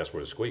that's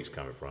where the squeak's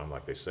coming from,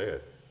 like they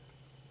said.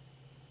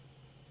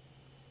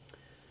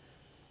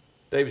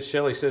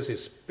 𝗟𝗶𝘃𝗃 says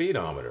his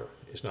speedometer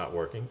is not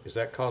working. Is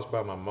that caused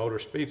by my motor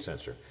speed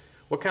sensor?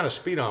 What kind of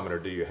speedometer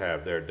do you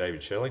have there,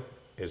 𝗟𝗶𝘃𝗃?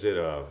 Is it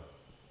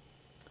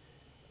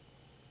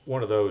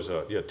one of those,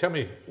 yeah, tell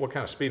me what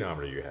kind of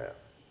speedometer you have.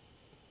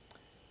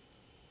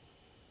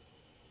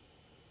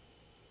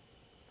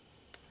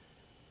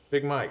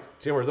 Big Mike,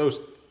 Tim, are those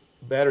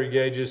battery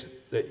gauges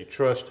that you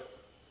trust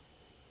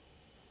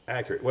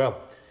accurate?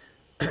 Well,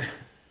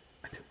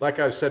 like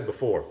I've said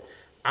before,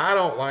 I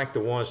don't like the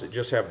ones that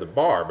just have the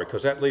bar,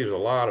 because that leaves a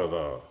lot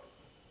of,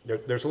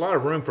 there's a lot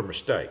of room for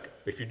mistake.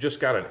 If you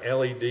just got an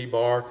LED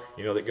bar,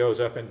 you know, that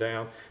goes up and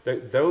down,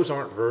 those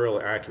aren't very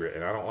accurate,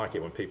 and I don't like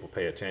it when people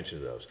pay attention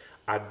to those.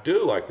 I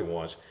do like the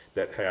ones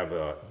that have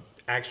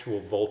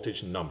actual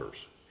voltage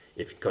numbers.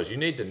 Because you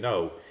need to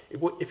know,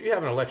 if you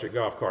have an electric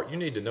golf cart, you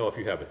need to know if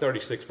you have a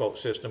 36 volt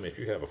system, if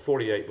you have a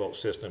 48 volt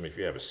system, if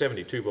you have a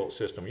 72 volt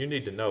system, you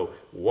need to know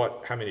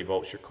how many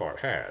volts your cart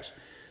has.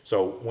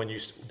 So when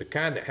the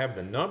kind that have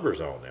the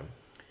numbers on them,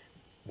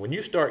 when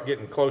you start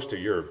getting close to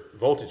your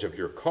voltage of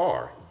your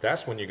car,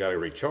 that's when you got to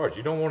recharge.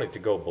 You don't want it to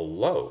go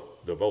below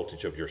the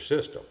voltage of your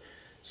system.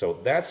 So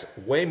that's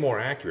way more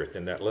accurate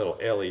than that little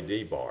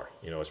LED bar,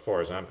 you know, as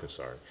far as I'm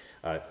concerned.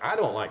 I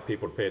don't like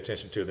people to pay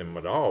attention to them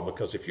at all,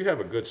 because if you have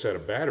a good set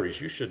of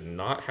batteries, you should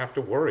not have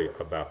to worry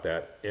about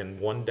that in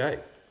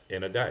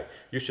a day.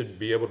 You should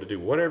be able to do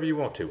whatever you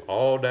want to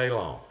all day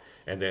long.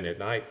 And then at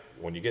night,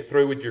 when you get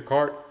through with your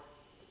cart,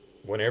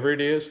 whenever it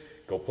is,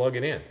 go plug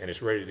it in, and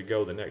it's ready to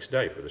go the next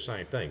day for the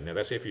same thing. Now,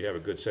 that's if you have a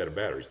good set of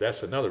batteries.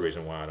 That's another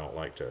reason why I don't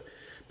like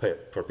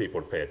for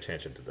people to pay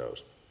attention to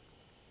those.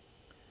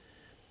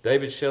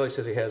 𝗟𝗶𝘃𝗃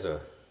says he has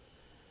a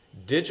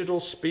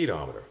digital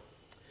speedometer.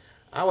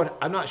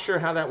 I'm not sure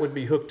how that would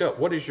be hooked up.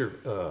 What is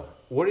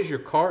your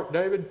cart,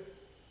 David,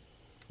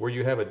 where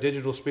you have a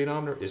digital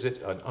speedometer? Is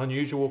it an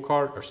unusual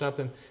cart or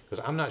something?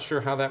 Because I'm not sure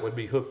how that would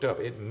be hooked up.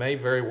 It may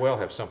very well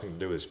have something to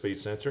do with the speed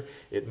sensor.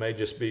 It may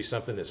just be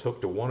something that's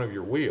hooked to one of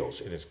your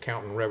wheels, and it's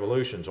counting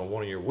revolutions on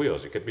one of your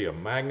wheels. It could be a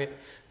magnet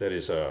that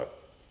is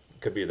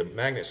could be the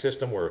magnet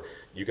system where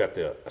you got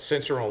a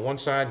sensor on one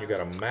side and you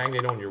got a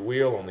magnet on your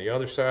wheel on the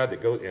other side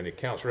that goes and it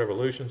counts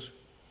revolutions.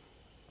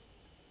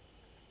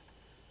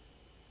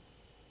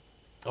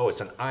 Oh, it's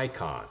an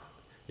icon.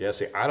 Yeah,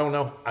 see, I don't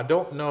know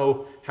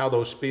how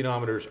those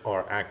speedometers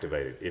are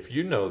activated. If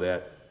you know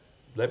that,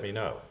 let me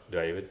know,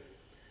 David,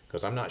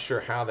 because I'm not sure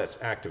how that's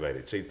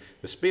activated. See,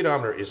 the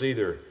speedometer is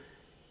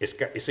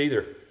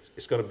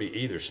it's going to be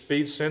either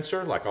speed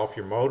sensor, like off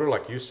your motor,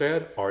 like you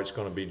said, or it's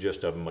going to be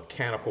just a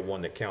mechanical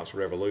one that counts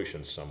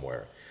revolutions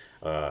somewhere.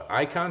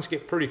 Icons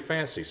get pretty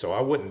fancy, so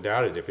I wouldn't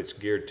doubt it if it's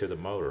geared to the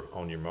motor,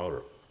 on your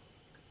motor.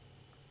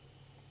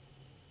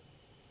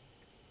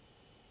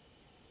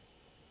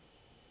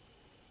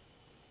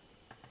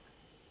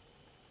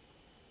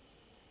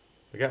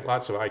 We got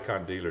lots of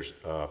icon dealers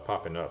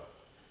popping up.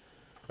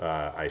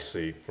 I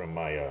see from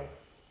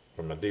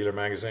the dealer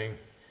magazine.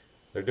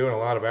 They're doing a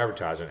lot of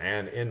advertising,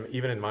 and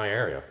even in my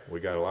area, we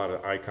got a lot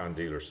of icon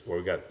dealers. Well,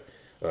 we got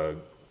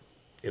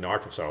in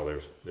Arkansas.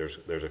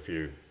 There's a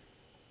few.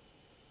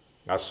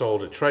 I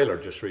sold a trailer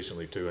just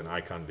recently to an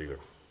icon dealer,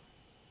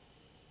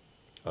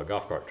 a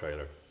golf cart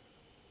trailer.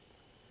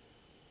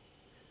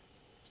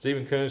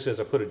 Stephen Coon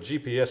says, I put a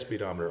GPS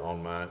speedometer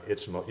on mine.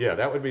 Yeah,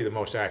 that would be the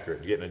most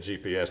accurate, getting a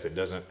GPS that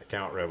doesn't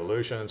count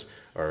revolutions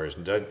or is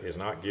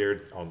not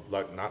geared on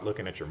not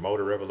looking at your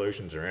motor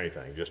revolutions or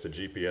anything. Just a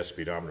GPS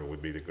speedometer would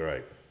be the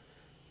great.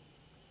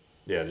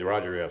 Yeah,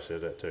 Roger F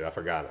says that too.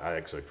 I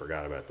actually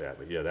forgot about that.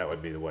 But yeah, that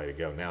would be the way to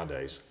go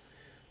nowadays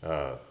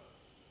on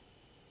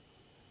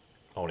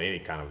any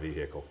kind of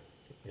vehicle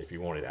if you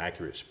wanted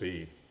accurate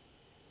speed.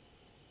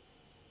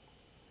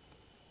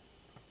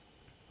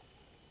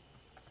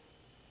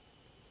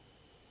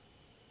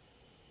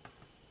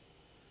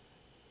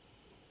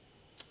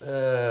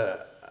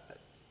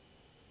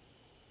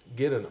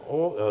 Get an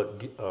oil.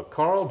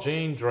 Carl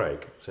Jean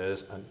Drake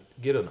says,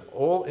 get an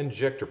oil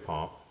injector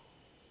pump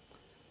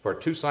for a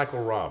 2-cycle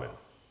Robin.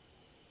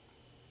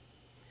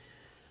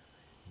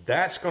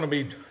 That's going to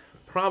be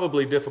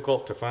probably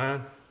difficult to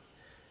find.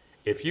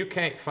 If you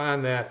can't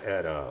find that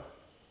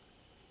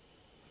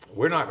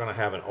we're not going to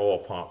have an oil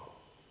pump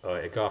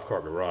at Golf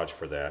Cart Garage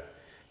for that.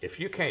 If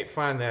you can't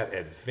find that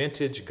at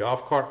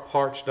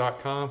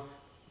vintagegolfcartparts.com,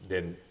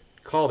 then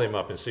call them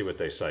up and see what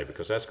they say,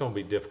 because that's going to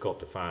be difficult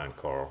to find,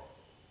 Carl.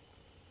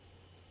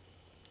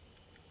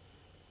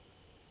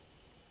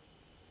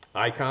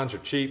 Icons are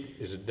cheap,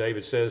 as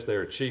David says.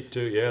 They're cheap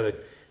too. Yeah,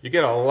 you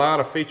get a lot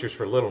of features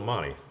for little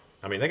money.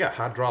 I mean, they got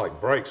hydraulic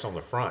brakes on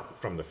the front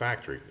from the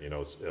factory. You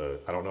know,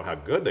 I don't know how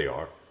good they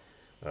are,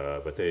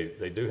 but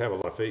they do have a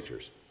lot of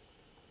features.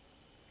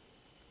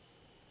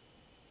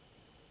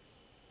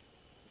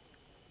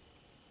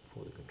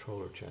 For the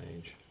controller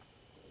change.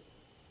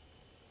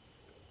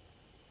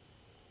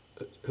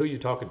 Who you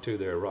talking to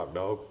there, Rock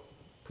Dog?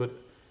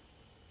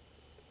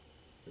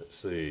 Let's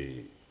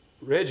see.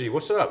 Reggie,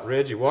 what's up,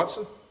 Reggie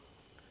Watson?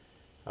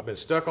 I've been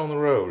stuck on the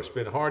road. It's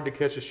been hard to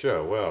catch a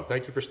show. Well,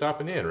 thank you for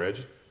stopping in,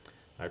 Reggie.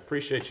 I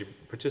appreciate your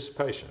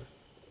participation.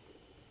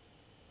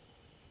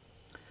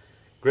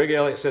 Greg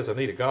Elliott says, I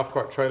need a golf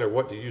cart trailer.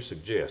 What do you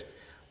suggest?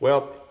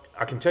 Well,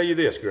 I can tell you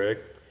this, Greg.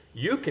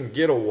 You can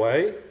get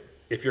away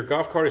if your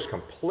golf cart is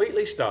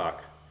completely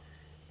stock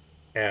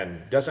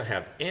and doesn't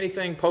have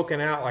anything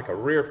poking out like a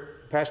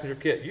rear passenger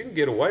kit. You can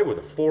get away with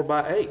a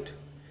 4x8.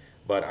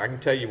 But I can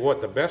tell you what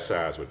the best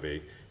size would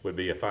be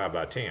a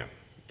 5x10.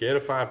 Get a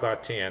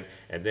 5x10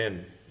 and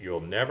then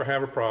you'll never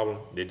have a problem.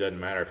 It doesn't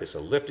matter if it's a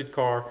lifted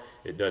car.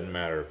 It doesn't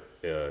matter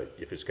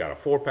if it's got a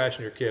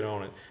 4-passenger kit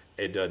on it.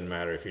 It doesn't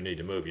matter if you need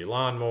to move your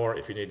lawnmower.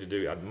 If you need to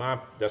do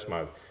that's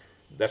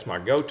my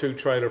go-to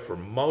trailer for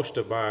most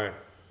of my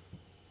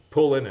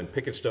pulling and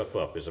picking stuff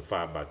up is a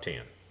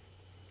 5x10.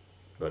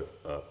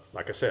 But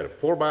like I said, a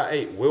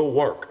 4x8 will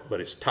work,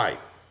 but it's tight.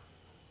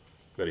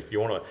 But if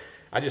you want to,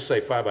 I just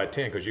say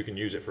 5x10 because you can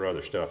use it for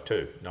other stuff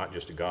too, not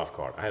just a golf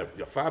cart. I had a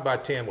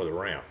 5x10 with a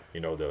ramp,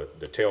 you know, the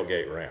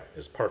tailgate ramp.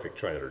 It's a perfect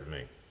trailer to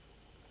me.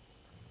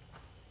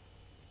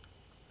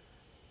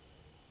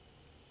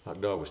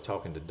 Hot Dog was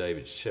talking to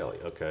David Shelley.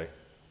 Okay.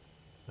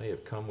 May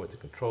have come with the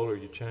controller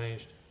you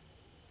changed.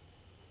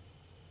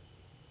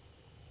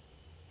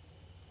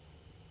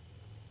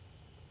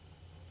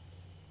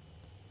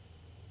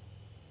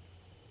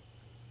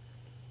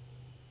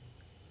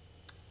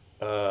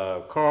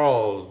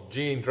 Carl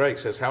Gene Drake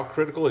says, how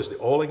critical is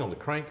the oiling on the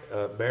crank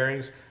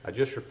bearings? I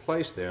just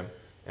replaced them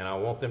and I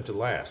want them to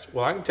last.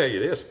 Well, I can tell you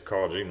this,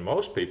 Carl Gene,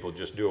 most people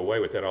just do away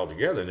with that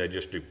altogether and they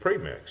just do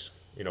premix,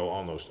 you know,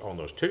 on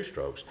those 2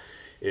 strokes.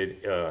 You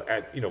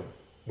know,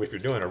 if you're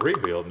doing a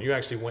rebuild and you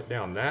actually went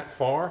down that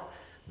far,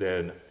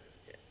 then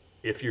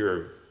if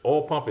your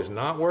oil pump is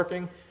not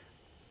working,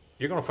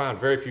 you're going to find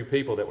very few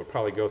people that would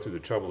probably go through the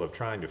trouble of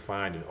trying to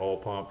find an oil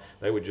pump.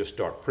 They would just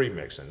start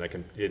premixing.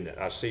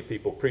 I see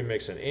people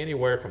premixing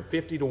anywhere from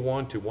 50 to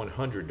 1 to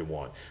 100 to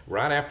 1.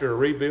 Right after a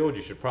rebuild,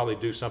 you should probably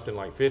do something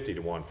like 50 to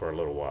 1 for a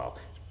little while.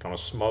 It's going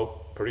to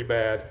smoke pretty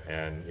bad,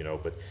 and you know,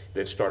 but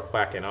then start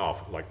backing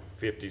off like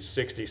 50,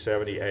 60,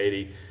 70,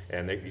 80,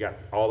 and you got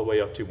all the way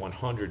up to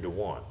 100 to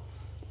 1.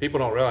 People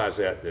don't realize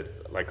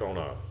that like on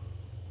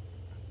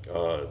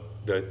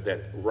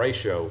that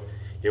ratio.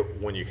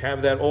 When you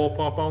have that oil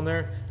pump on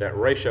there, that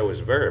ratio is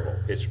variable.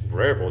 It's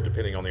variable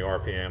depending on the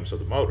RPMs of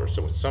the motor.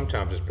 So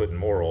sometimes it's putting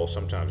more oil,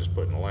 sometimes it's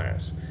putting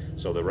less.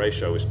 So the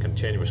ratio is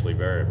continuously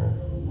variable.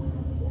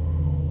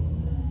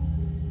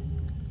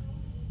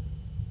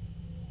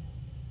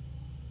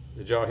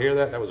 Did y'all hear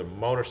that? That was a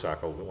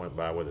motorcycle that went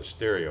by with a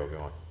stereo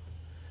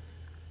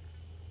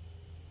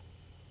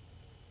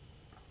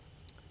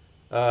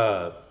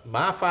going.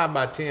 My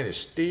 5x10 is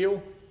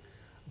steel.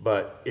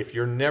 But if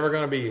you're never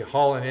going to be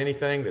hauling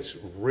anything that's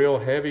real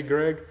heavy,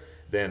 Greg,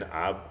 then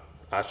I've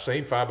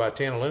seen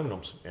 5x10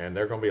 aluminums, and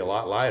they're going to be a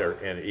lot lighter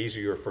and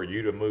easier for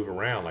you to move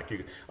around. Like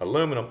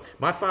aluminum,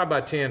 my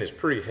 5x10 is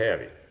pretty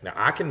heavy. Now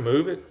I can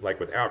move it, like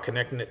without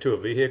connecting it to a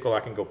vehicle, I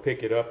can go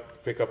pick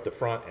up the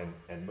front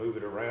and move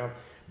it around.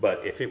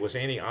 But if it was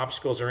any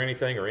obstacles or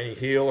anything or any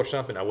hill or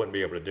something, I wouldn't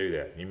be able to do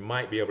that. You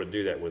might be able to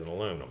do that with an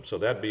aluminum. So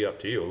that'd be up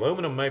to you.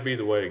 Aluminum may be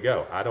the way to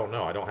go. I don't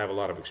know. I don't have a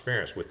lot of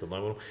experience with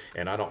aluminum,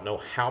 and I don't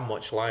know how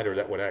much lighter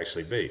that would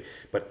actually be.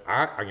 But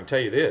I can tell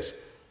you this,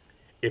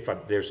 if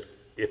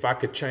I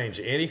could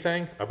change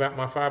anything about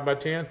my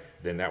 5x10,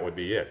 then that would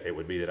be it. It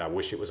would be that I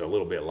wish it was a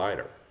little bit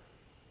lighter.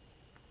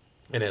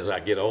 And as I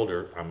get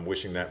older, I'm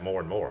wishing that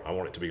more and more. I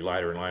want it to be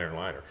lighter and lighter and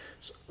lighter.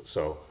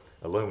 So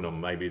aluminum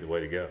may be the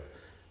way to go.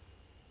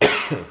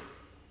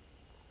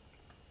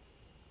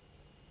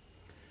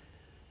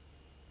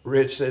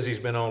 Rich says he's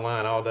been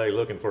online all day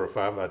looking for a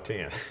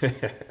 5x10.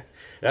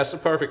 That's the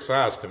perfect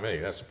size to me.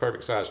 That's the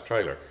perfect size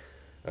trailer.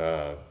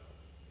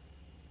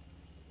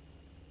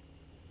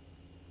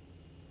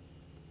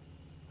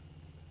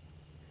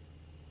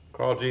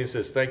 Carl Jean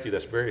says, thank you,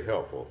 that's very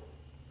helpful.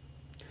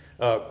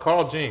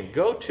 Carl Jean,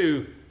 go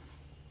to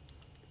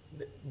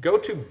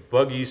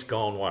Buggy's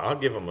Gone Wild. I'll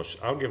give him a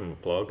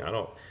plug.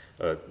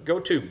 Go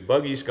to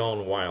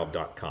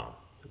𝗶𝘃𝗲𝗀.com.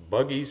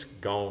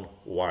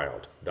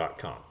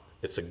 𝗶𝘃𝗲𝗀.com.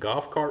 It's a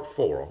golf cart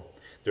forum.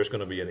 There's going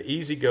to be an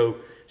easy go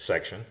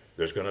section.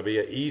 There's going to be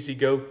an easy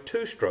go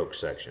 2-stroke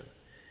section.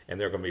 And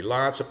there are going to be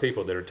lots of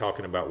people that are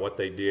talking about what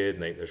they did.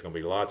 And there's going to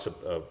be lots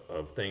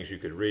of things you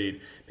could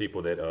read.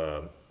 People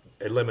that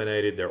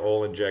eliminated their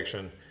oil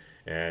injection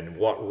and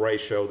what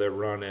ratio they're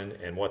running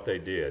and what they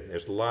did.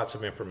 There's lots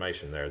of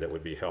information there that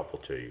would be helpful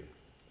to you.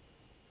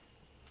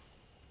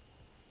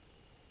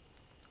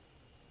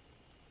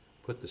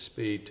 Put the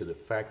speed to the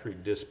factory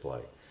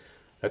display.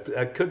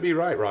 That could be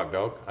right, Rock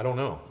Dog. I don't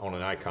know. On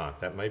an icon,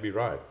 that may be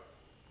right.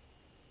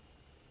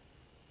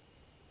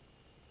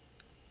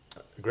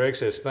 Greg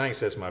says, thanks,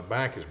 says my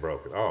back is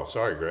broken. Oh,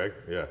 sorry, Greg.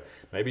 Yeah,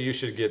 maybe you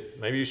should get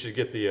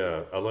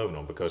the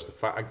aluminum, because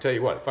I can tell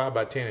you what,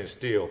 5x10 in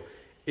steel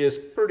is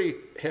pretty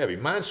heavy.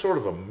 Mine's sort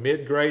of a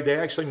mid-grade. They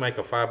actually make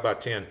a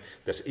 5x10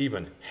 that's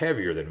even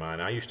heavier than mine.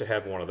 I used to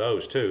have one of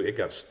those too. It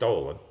got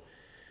stolen,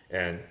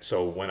 And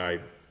so when I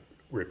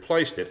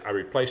replaced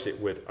it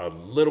with a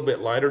little bit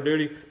lighter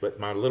duty, but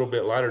my little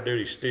bit lighter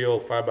duty steel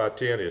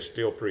 5x10 is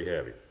still pretty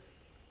heavy.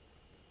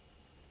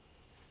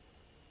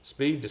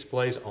 Speed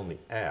displays on the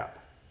app.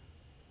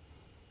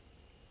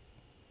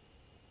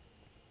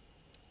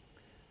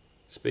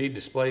 Speed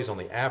displays on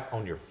the app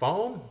on your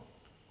phone?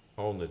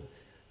 On the,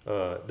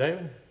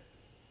 David?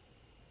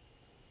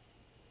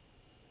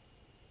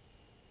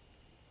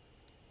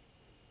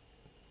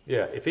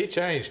 Yeah, if he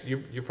changed,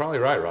 you're probably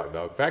right, Rock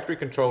Dog. Factory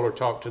controller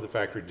talk to the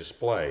factory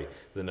display.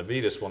 The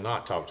Navitas will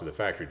not talk to the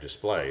factory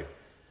display.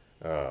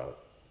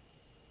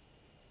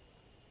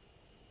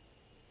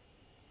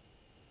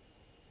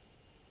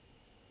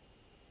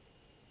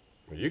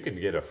 You can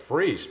get a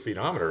free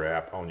speedometer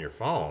app on your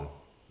phone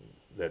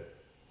that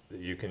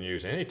you can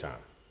use anytime.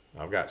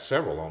 I've got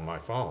several on my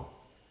phone.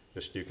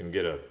 You can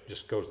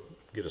just go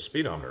get a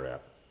speedometer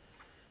app.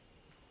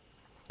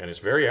 And it's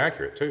very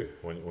accurate too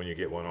when you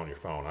get one on your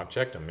phone. I've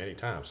checked them many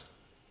times.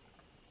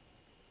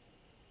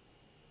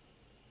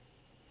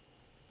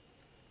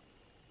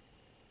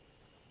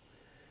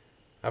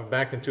 I've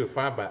backed into a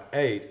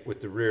 5x8 with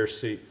the rear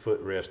seat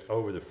footrest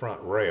over the front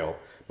rail,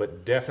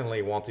 but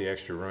definitely want the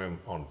extra room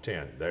on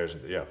 10.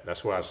 Yeah,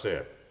 that's what I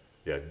said.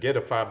 Yeah, get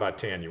a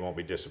 5x10, you won't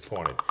be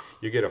disappointed.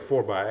 You get a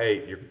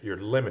 4x8, you're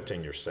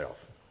limiting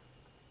yourself.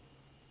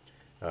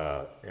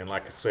 And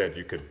like I said,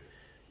 you could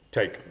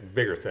take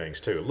bigger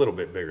things too, a little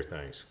bit bigger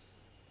things.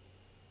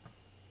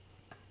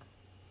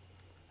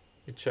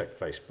 You check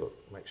Facebook,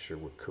 make sure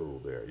we're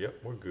cool there. Yep,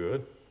 we're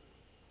good.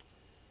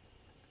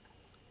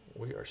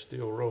 We are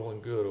still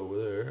rolling good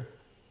over there.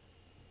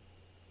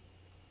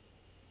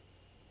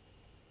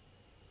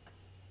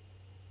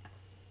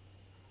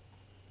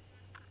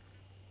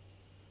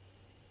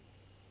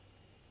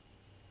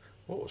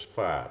 What was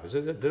 5?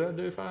 Did I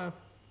do 5?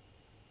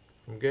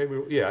 From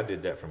Gabriel? Yeah, I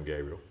did that from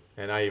Gabriel.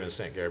 And I even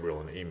sent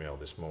Gabriel an email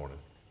this morning.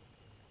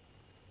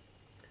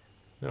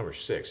 Number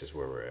 6 is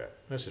where we're at.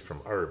 This is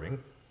from Irving.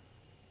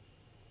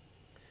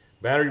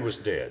 Battery was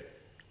dead.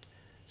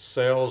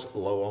 Cells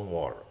low on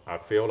water. I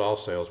filled all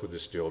cells with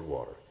distilled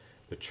water.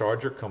 The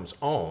charger comes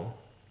on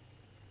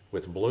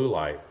with blue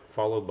light,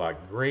 followed by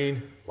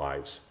green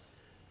lights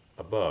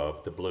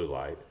above the blue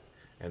light,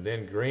 and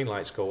then green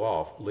lights go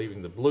off,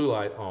 leaving the blue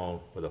light on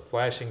with a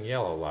flashing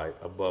yellow light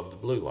above the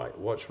blue light.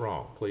 What's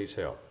wrong? Please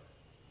help.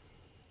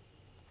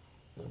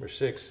 Number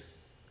 6.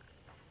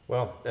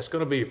 Well, that's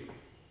going to be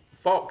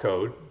fault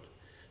code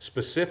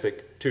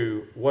specific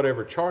to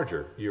whatever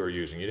charger you are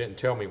using. You didn't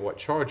tell me what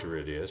charger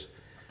it is.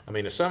 I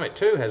mean, the Summit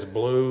 2 has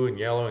blue and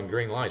yellow and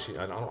green lights.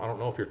 I don't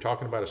know if you're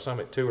talking about a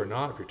Summit 2 or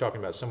not, if you're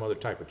talking about some other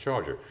type of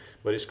charger,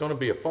 but it's going to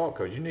be a fault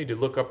code. You need to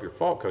look up your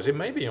fault codes. It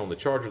may be on the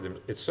charger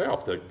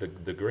itself,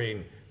 the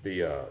green,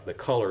 the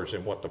colors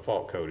and what the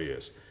fault code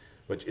is,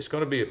 but it's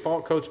going to be a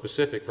fault code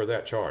specific for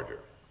that charger.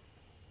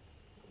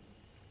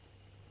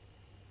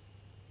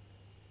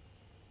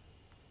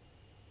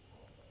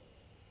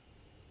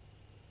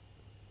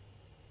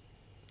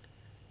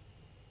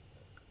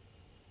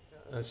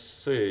 Let's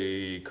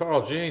see,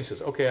 Carl Jean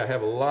says, okay, I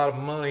have a lot of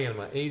money in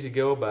my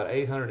E-Z-GO, about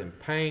 800 in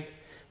paint.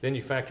 Then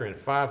you factor in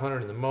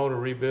 500 in the motor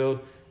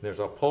rebuild. There's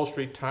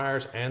upholstery,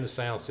 tires, and the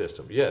sound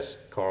system. Yes,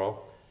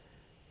 Carl,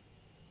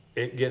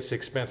 it gets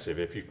expensive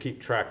if you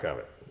keep track of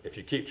it. If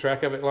you keep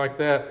track of it like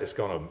that, it's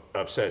going to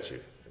upset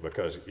you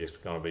because it's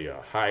going to be a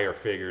higher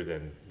figure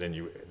than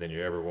you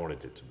ever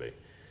wanted it to be.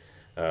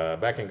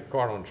 Backing a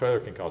car on a trailer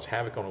can cause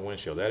havoc on a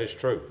windshield. That is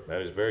true.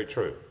 That is very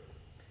true.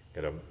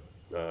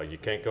 You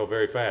can't go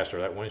very fast or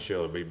that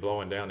windshield will be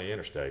blowing down the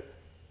interstate.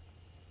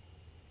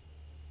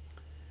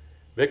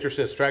 Victor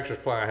says Tractor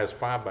Supply has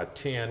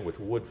 5x10 with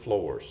wood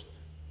floors,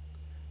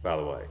 by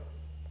the way.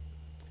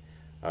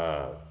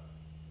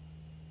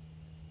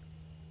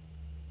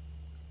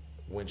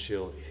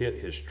 Windshield hit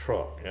his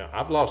truck. Yeah,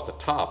 I've lost the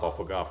top off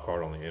a golf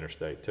cart on the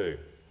interstate too.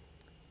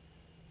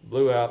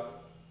 Blew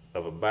out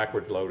of a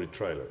backward loaded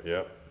trailer.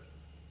 Yep.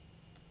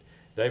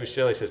 David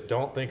Shelley says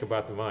don't think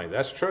about the money.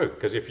 That's true,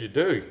 because if you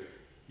do,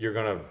 you're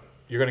gonna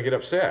get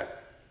upset.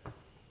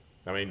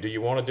 I mean, do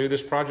you want to do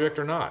this project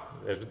or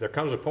not? There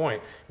comes a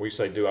point where you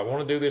say, do I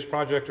want to do this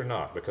project or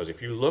not? Because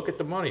if you look at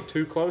the money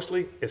too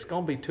closely, it's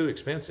going to be too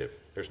expensive.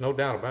 There's no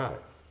doubt about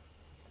it.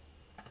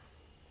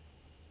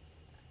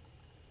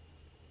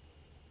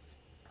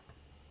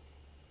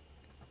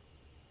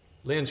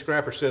 Lynn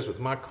Scrapper says, with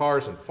my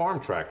cars and farm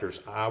tractors,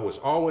 I was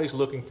always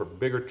looking for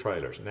bigger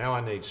trailers. Now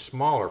I need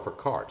smaller for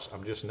carts.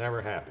 I'm just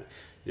never happy.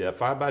 Yeah,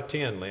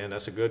 5x10, Lynn,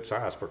 that's a good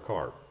size for a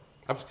cart.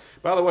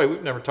 By the way,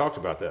 we've never talked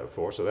about that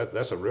before, so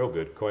that's a real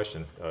good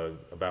question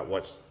about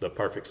what's the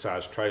perfect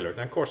size trailer.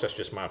 Now, of course, that's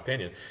just my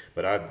opinion,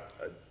 but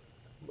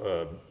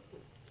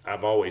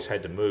I've always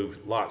had to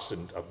move lots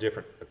of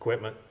different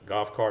equipment,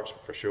 golf carts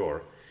for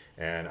sure,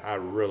 and I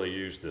really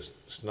use the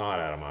snot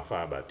out of my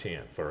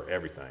 5x10 for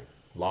everything.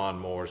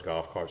 Lawnmowers,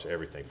 golf carts,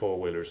 everything,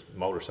 four-wheelers,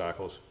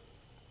 motorcycles.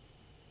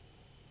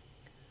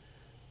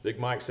 Big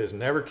Mike says,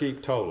 never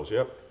keep totals.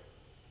 Yep,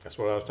 that's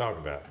what I was talking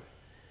about.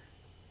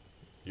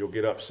 You'll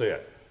get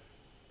upset.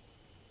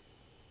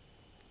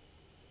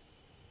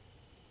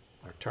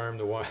 term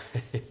the wife.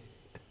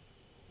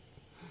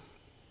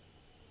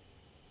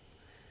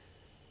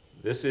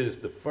 This is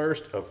the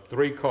first of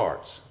 3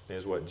 carts,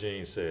 is what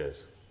Gene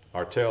says.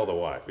 Or tell the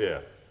wife,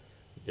 yeah.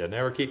 Yeah,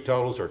 never keep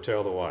totals or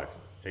tell the wife.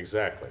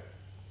 Exactly.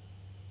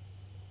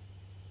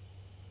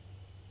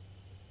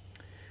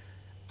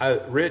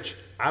 Rich,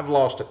 I've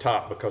lost a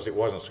top because it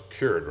wasn't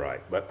secured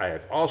right, but I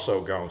have also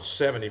gone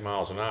 70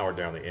 miles an hour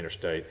down the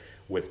interstate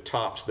with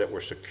tops that were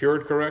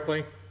secured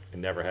correctly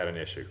and never had an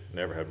issue.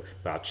 Never had.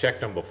 I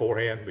checked them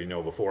beforehand, you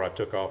know, before I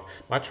took off.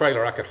 My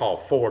trailer, I could haul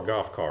 4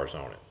 golf cars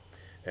on it,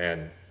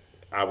 and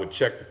I would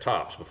check the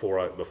tops before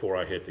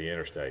I hit the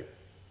interstate.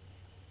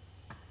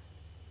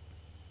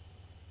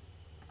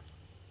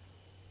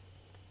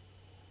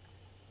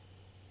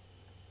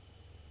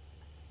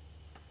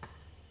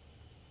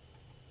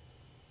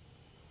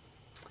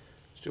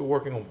 Still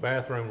working on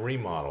bathroom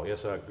remodel.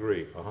 Yes, I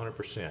agree,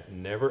 100%.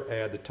 Never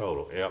add the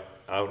total. Yep,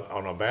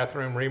 on a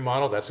bathroom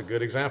remodel, that's a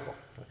good example.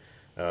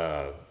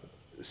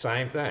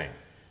 Same thing.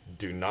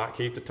 Do not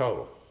keep the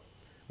total.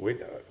 We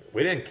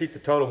didn't keep the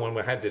total when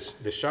we had this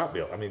shop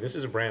built. I mean, this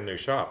is a brand new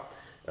shop,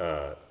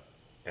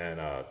 and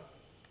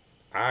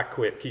I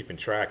quit keeping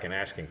track and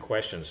asking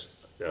questions.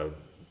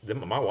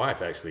 My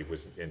wife actually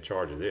was in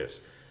charge of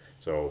this,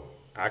 so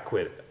I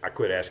quit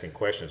asking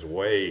questions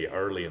way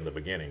early in the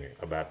beginning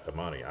about the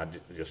money. I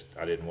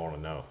didn't want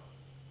to know.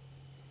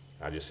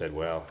 I just said,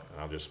 well,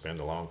 I'll just spend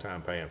a long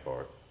time paying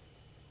for it.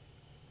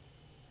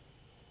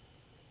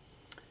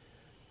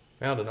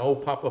 Found an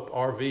old pop-up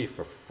RV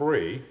for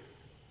free,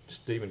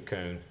 Stephen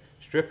Coon,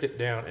 stripped it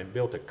down and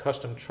built a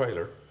custom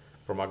trailer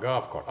for my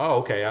golf cart. Oh,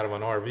 okay, out of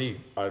an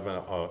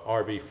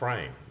RV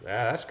frame.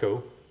 Yeah, that's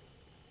cool.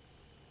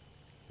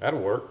 That'll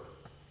work.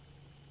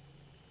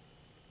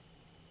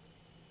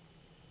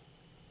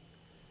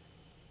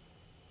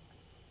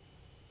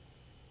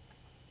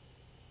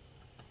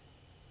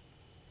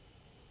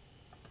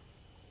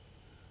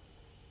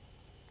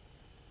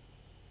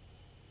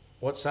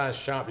 What size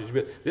shop did you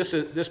build?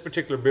 This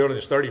particular building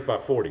is 30 by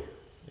 40.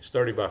 It's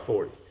 30 by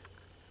 40.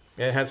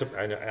 And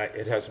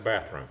it has a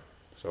bathroom,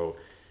 so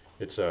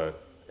it's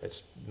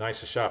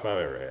nicest shop I've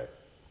ever had.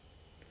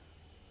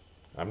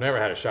 I've never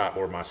had a shop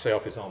where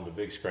myself is on the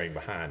big screen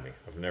behind me.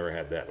 I've never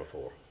had that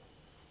before.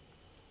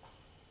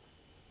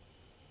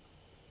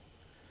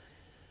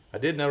 I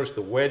did notice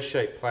the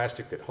wedge-shaped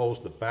plastic that holds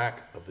the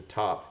back of the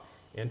top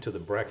into the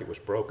bracket was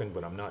broken,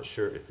 but I'm not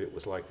sure if it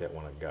was like that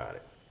when I got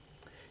it.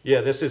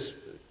 Yeah,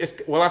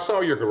 well, I saw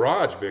your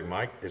garage, Big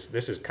Mike.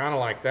 This is kind of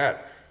like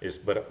that.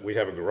 But we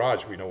have a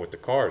garage, you know, with the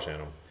cars in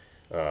them.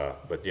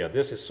 But yeah,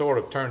 this is sort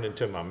of turned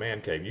into my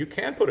man cave. You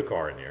can put a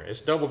car in here.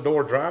 It's double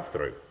door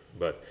drive-through,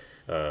 but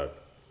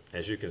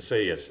as you can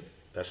see,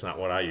 that's not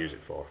what I use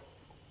it for.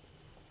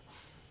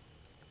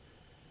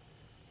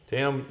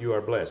 Tim, you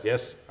are blessed.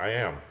 Yes, I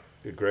am.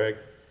 Good, Greg.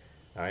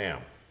 I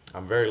am.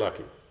 I'm very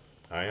lucky.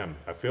 I am.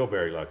 I feel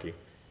very lucky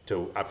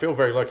to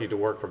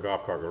work for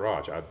Golf Cart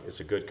Garage. It's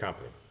a good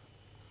company.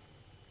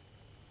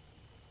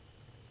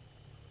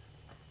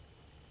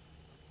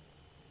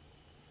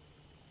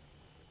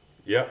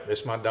 Yep,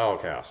 it's my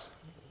doghouse.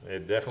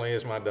 It definitely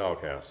is my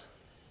doghouse.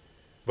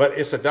 But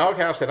it's a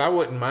doghouse that I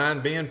wouldn't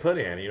mind being put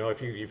in. You know,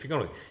 if you're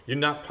you're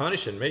not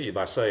punishing me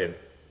by saying,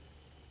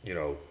 you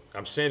know,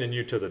 I'm sending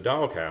you to the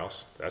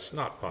doghouse. That's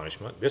not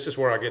punishment. This is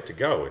where I get to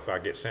go if I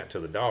get sent to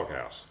the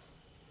doghouse.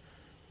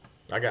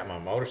 I got my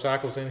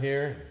motorcycles in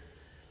here.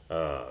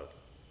 I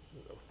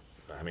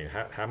mean,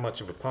 how much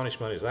of a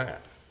punishment is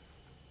that?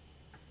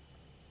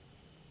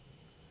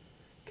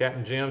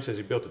 Captain Jim says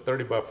he built a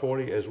 30 by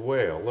 40 as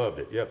well. Loved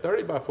it. Yeah,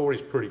 30 by 40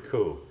 is pretty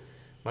cool.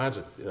 Mine's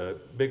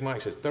Big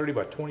Mike says 30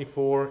 by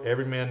 24.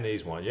 Every man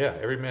needs one. Yeah,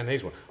 every man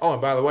needs one. Oh,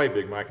 and by the way,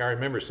 Big Mike, I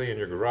remember seeing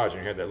your garage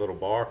and you had that little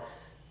bar.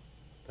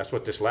 That's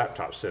what this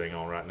laptop's sitting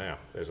on right now.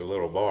 There's a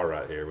little bar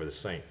right here with a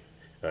sink.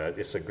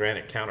 It's a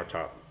granite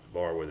countertop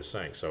bar with a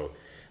sink. So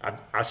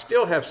I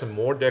still have some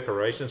more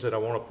decorations that I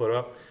want to put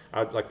up.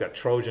 I'd like that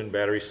Trojan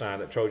battery sign,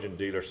 that Trojan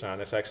dealer sign.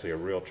 That's actually a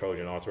real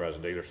Trojan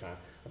authorized dealer sign.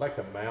 I'd like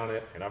to mount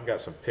it, and I've got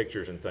some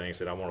pictures and things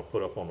that I want to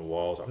put up on the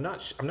walls. I'm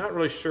not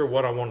really sure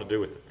what I want to do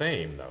with the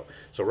theme though.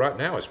 So right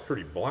now it's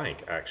pretty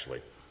blank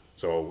actually.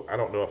 So I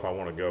don't know if I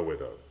want to go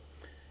with a,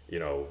 you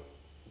know,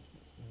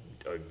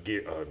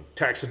 a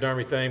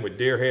taxidermy thing with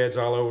deer heads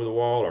all over the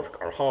wall,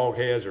 or hog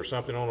heads or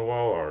something on the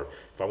wall, or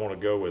if I want to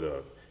go with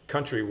a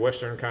country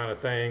western kind of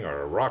thing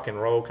or a rock and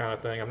roll kind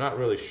of thing. I'm not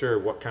really sure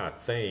what kind of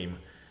theme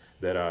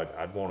that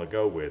I'd want to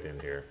go with in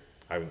here.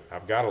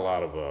 I've got a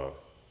lot of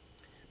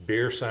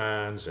beer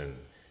signs, and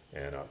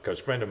because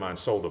a friend of mine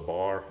sold a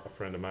bar, a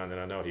friend of mine that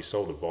I know, he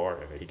sold a bar,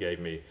 and he gave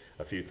me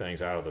a few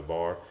things out of the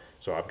bar.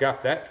 So I've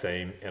got that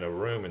theme in a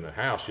room in the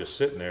house just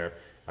sitting there.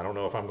 I don't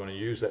know if I'm going to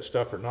use that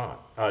stuff or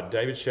not.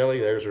 David Shelley,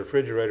 there's a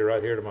refrigerator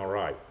right here to my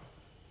right.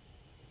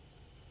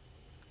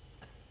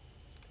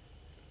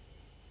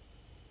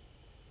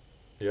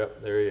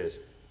 Yep, there he is.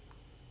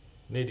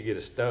 Need to get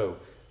a stove.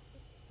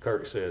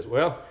 Kirk says,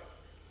 well,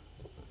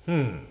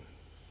 don't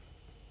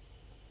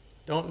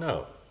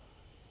know.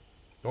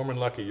 Norman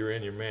Lucky, you're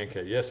in your man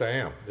cave. Yes, I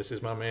am. This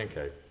is my man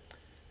cave.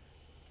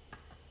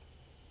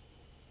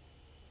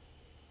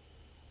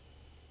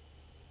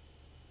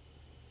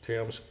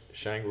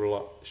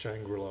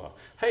 𝗟𝗶𝘃𝗲𝗀.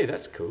 Hey,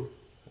 that's cool.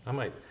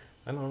 I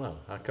don't know.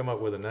 I'll come up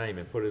with a name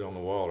and put it on the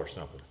wall or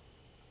something.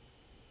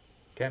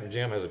 Captain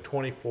Jim has a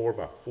 24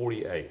 by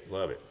 48.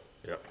 Love it.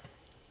 Yep.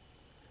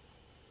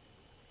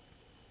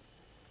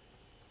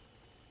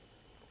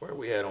 Where are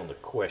we at on the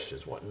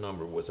questions? What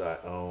number was I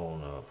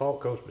on?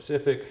 Fault code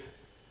specific.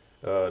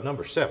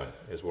 Number 7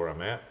 is where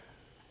I'm at.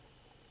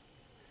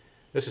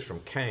 This is from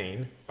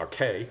Kane, or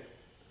K.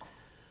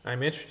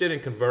 I'm interested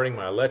in converting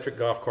my electric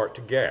golf cart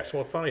to gas.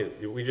 Well, funny,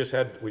 we just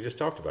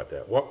talked about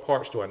that. What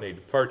parts do I need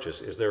to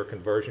purchase? Is there a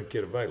conversion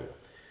kit available?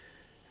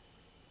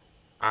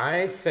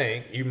 I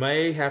think you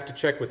may have to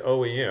check with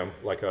OEM,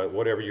 like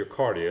whatever your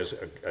cart is,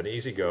 an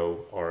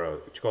EasyGo or a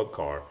Club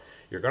Car.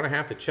 You're going to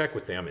have to check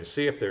with them and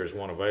see if there's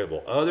one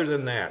available. Other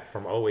than that,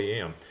 from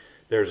OEM,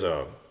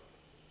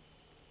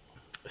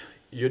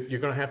 you're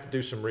going to have to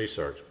do some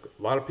research.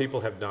 A lot of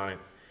people have done it.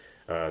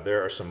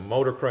 There are some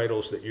motor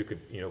cradles that you could,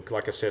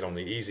 like I said on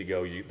the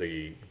EasyGo,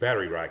 the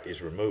battery rack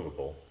is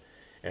removable,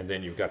 and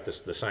then you've got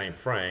the same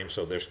frame,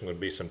 so there's going to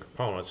be some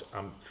components.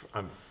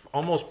 I'm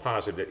almost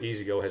positive that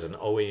EasyGo has an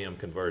OEM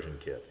conversion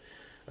kit.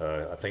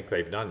 I think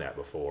they've done that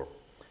before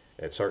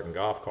at certain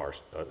golf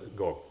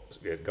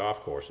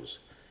courses.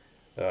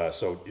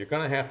 So you're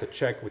going to have to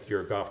check with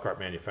your golf cart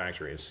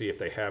manufacturer and see if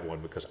they have one,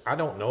 because I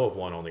don't know of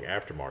one on the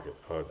aftermarket.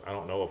 I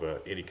don't know of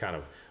any kind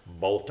of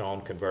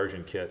bolt-on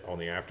conversion kit on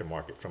the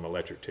aftermarket from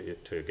electric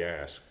to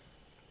gas.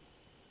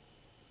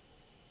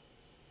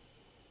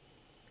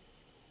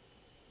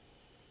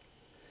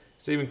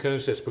 Stephen Coon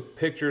says, put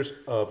pictures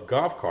of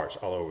golf carts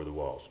all over the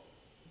walls.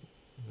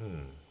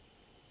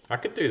 I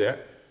could do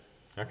that.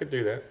 Captain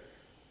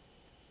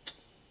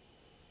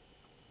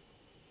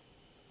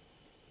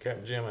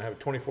Jim, I have a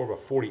 24 by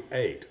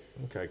 48.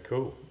 Okay,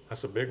 cool.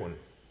 That's a big one,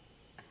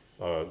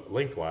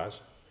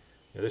 lengthwise.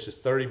 This is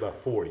 30 by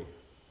 40,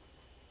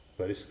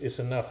 but it's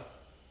enough.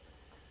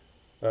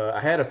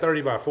 I had a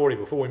 30 by 40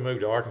 before we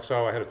moved to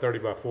Arkansas. I had a 30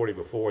 by 40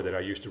 before that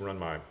I used to run.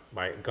 My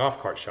golf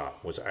cart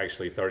shop was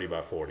actually 30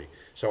 by 40.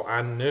 So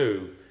I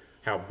knew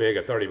how big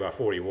a 30 by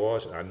 40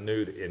 was. I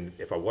knew that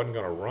if I wasn't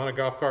going to run a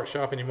golf cart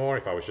shop anymore,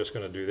 if I was just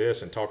going to do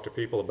this and talk to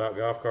people about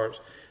golf carts,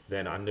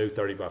 then I knew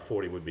 30 by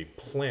 40 would be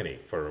plenty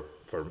for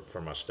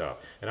my stuff.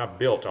 And I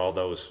built all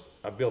those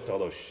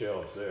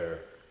shelves there,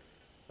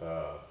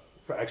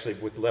 actually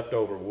with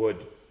leftover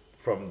wood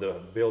from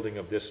the building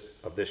of this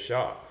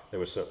shop. There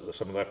was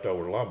some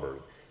leftover lumber,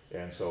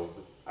 and so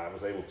I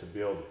was able to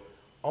build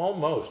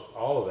almost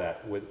all of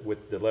that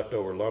with the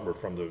leftover lumber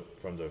from the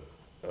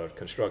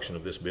construction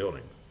of this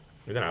building.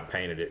 And then I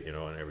painted it, and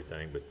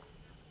everything. But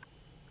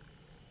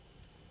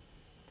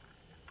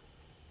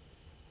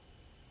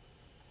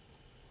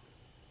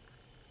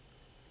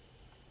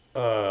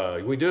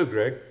we do,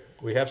 Greg.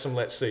 We have some.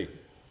 Let's see.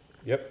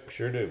 Yep,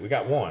 sure do. We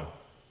got one.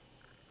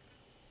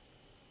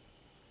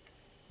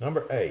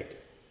 Number 8.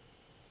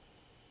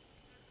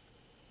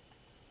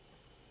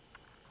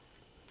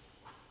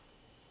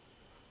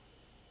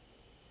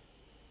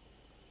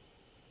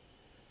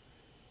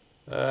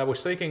 I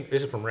was thinking,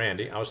 this is from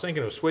Randy, I was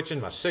thinking of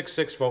switching my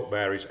 6 volt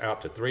batteries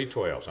out to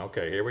 312s.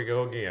 Okay, here we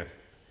go again.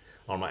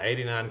 On my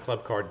 89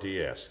 Club Car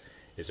DS.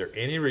 Is there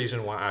any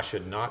reason why I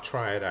should not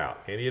try it out?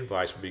 Any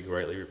advice would be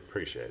greatly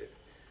appreciated.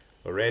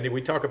 Well, Randy,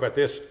 we talk about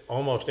this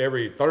almost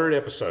every 3rd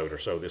episode or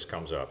so. This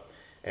comes up.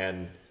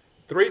 And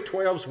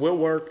 312s will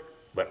work,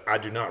 but I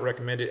do not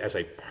recommend it as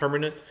a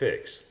permanent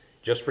fix,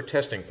 just for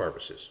testing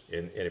purposes.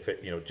 And if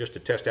it, just to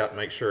test out and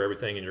make sure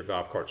everything in your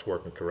golf cart's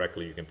working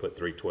correctly, you can put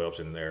 312s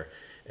in there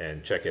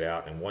and check it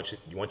out. And once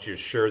you're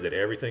sure that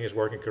everything is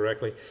working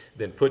correctly,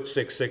 then put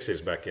 6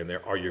 6s back in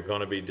there, or you're going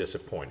to be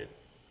disappointed.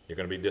 You're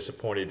going to be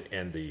disappointed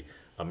in the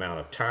amount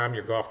of time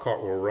your golf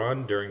cart will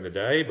run during the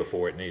day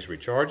before it needs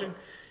recharging.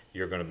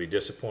 You're going to be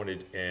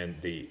disappointed in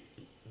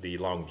the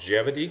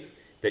longevity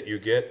that you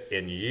get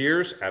in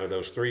years out of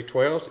those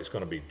 312s. It's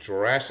going to be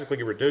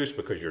drastically reduced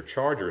because your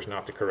charger is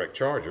not the correct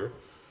charger.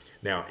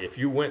 Now, if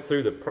you went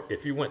through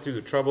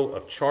the trouble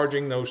of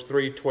charging those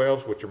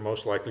 312s, which are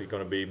most likely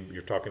going to be,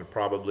 you're talking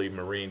probably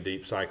Marine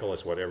Deep Cycle,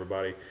 is what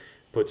everybody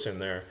puts in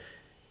there.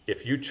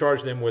 If you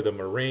charge them with a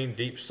Marine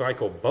Deep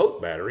Cycle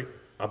boat battery,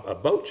 a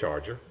boat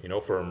charger,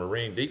 for a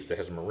Marine Deep that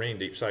has a Marine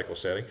Deep Cycle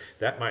setting,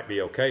 that might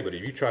be okay. But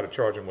if you try to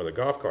charge them with a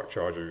golf cart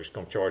charger, you're just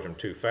going to charge them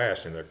too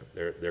fast, and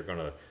they're going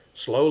to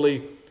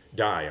slowly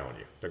die on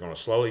you. They're going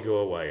to slowly go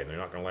away, and they're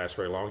not going to last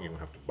very long. You're going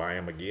to have to buy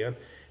them again,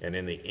 and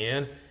in the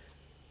end,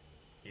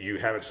 you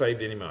haven't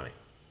saved any money.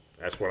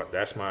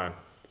 That's my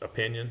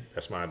opinion.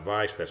 That's my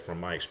advice. That's from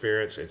my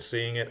experience and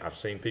seeing it. I've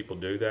seen people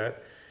do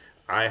that.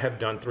 I have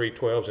done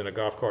 312s in a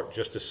golf cart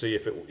just to see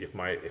if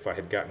I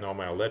had gotten all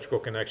my electrical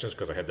connections,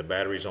 because I had the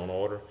batteries on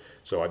order.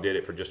 So I did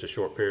it for just a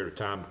short period of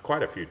time,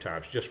 quite a few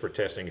times, just for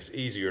testing. It's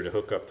easier to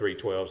hook up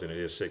 312s than it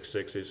is 6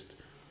 6s.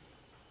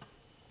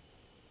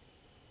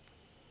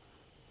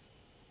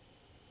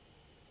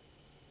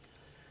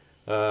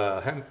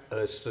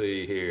 Let's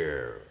see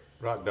here.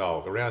 Rock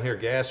Dog, around here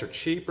gas are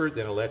cheaper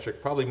than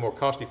electric, probably more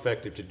cost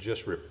effective to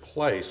just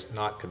replace,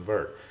 not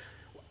convert.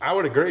 I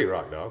would agree,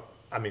 Rock Dog.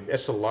 I mean,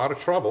 that's a lot of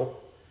trouble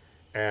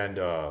and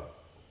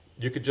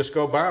you could just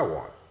go buy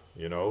one,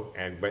 you know.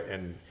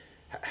 And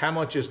how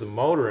much is the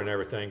motor and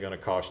everything going to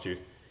cost you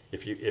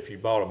if you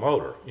bought a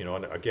motor, you know,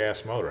 a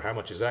gas motor? How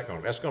much is that going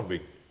to? That's going to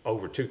be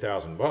over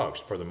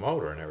 $2,000 for the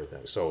motor and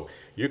everything. So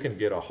you can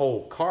get a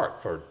whole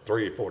cart for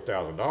 $3,000 or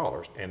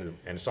 $4,000, and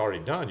it's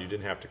already done. You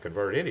didn't have to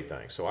convert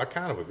anything. So I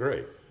kind of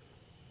agree.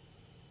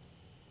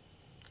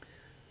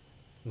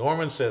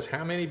 Norman says,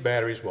 how many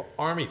batteries will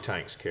Army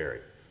tanks carry?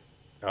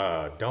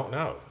 Don't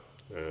know.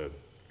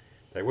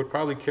 They would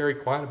probably carry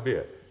quite a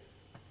bit.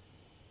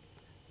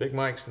 Big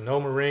Mike's no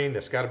Marine.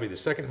 That's got to be the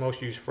second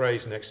most used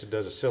phrase next to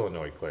does a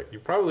solenoid click. You're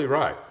probably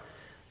right,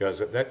 because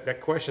that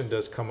question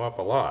does come up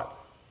a lot.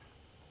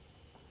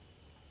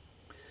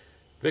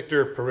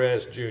 Victor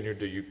Perez Jr.,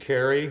 do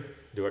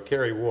I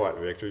carry what,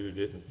 Victor? You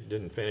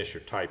didn't finish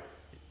your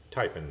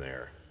typing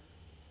there.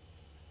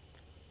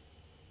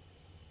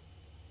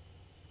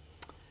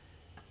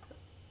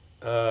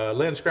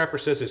 Lynn Scrapper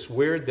says, it's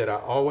weird that I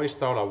always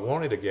thought I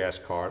wanted a gas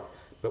car,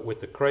 but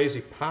with the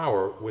crazy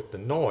power, with the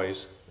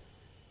noise,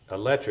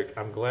 electric,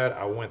 I'm glad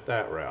I went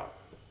that route.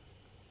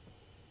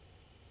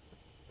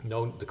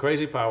 No, the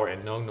crazy power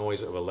and no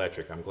noise of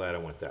electric, I'm glad I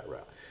went that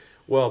route.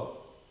 Well,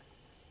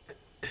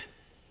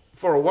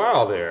 for a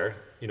while there,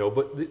 you know,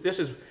 but this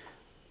is,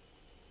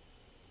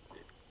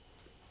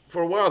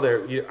 for a while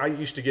there, I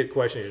used to get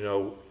questions, you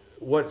know,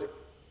 what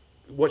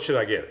should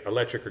I get,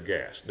 electric or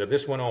gas? Now,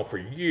 this went on for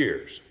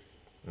years.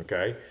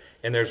 Okay,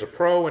 and there's a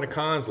pro and a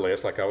cons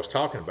list, like I was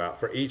talking about,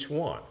 for each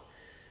one.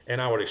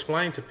 And I would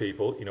explain to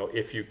people, you know,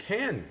 if you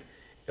can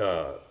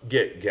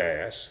get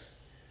gas,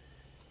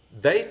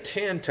 they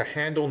tend to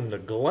handle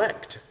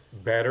neglect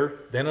better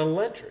than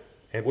electric,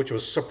 and which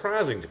was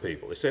surprising to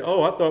people. They say,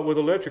 oh, I thought with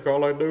electric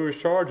all I do is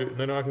charge it and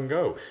then I can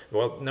go.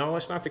 Well, no,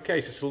 that's not the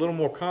case. It's a little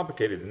more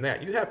complicated than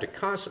that. You have to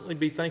constantly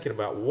be thinking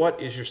about what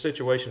is your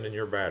situation in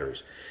your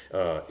batteries.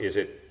 Is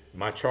it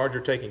my charger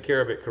taking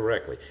care of it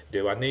correctly?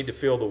 Do I need to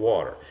fill the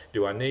water?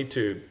 Do I need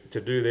to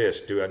do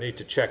this? Do I need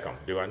to check them?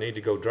 Do I need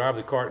to go drive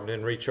the cart and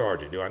then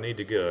recharge it? Do I need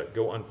to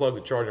go unplug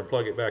the charger and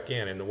plug it back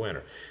in the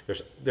winter?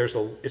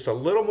 It's a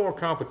little more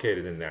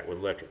complicated than that with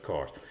electric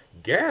cars.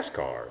 Gas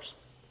cars,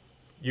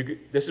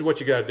 this is what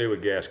you got to do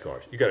with gas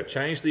cars. You got to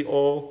change the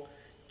oil,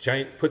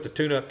 put the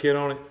tune-up kit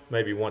on it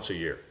maybe once a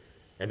year.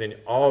 And then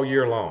all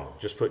year long,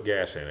 just put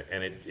gas in it.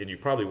 And you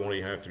probably won't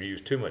even have to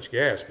use too much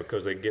gas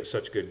because they get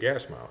such good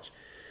gas mileage.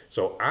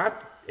 So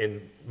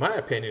in my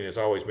opinion, has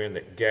always been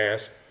that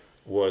gas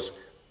was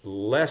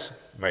less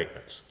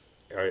maintenance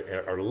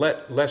or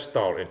less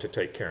thought into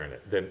take care of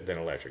it than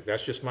electric.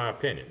 That's just my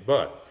opinion.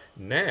 But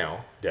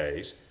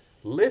nowadays,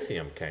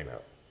 lithium came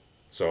up.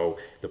 So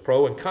the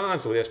pro and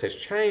cons list has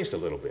changed a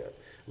little bit.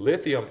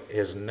 Lithium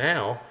has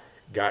now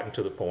gotten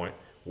to the point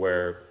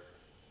where,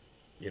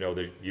 you know,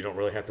 you don't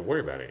really have to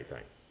worry about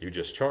anything. You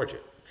just charge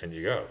it and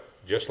you go.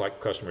 Just like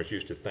customers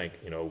used to think,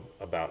 you know,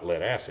 about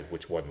lead acid,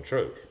 which wasn't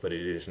true. But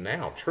it is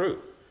now true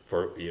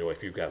for, you know,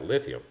 if you've got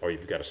lithium or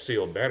you've got a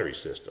sealed battery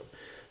system.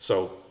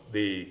 So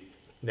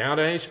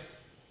nowadays,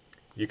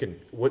 you can,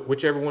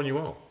 whichever one you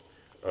want,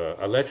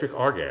 electric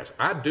or gas.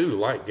 I do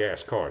like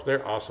gas cars.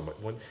 They're awesome.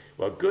 Well,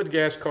 a good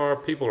gas car,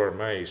 people are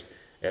amazed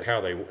at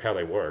how they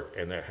work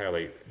and how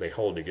they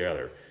hold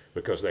together,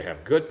 because they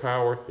have good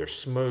power, they're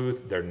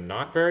smooth, they're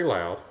not very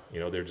loud. You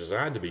know, they're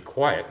designed to be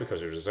quiet because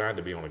they're designed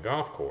to be on a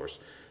golf course.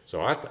 So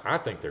I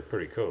think they're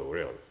pretty cool,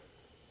 really.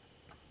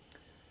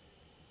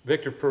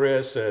 Victor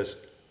Perez says,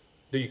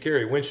 do you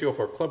carry a windshield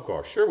for a club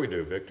car? Sure we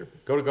do, Victor.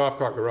 Go to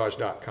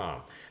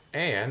𝗏𝗃𝐺𝑎𝑟𝑔𝑒.com.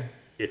 And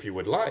if you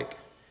would like,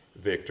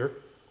 Victor,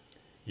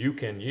 you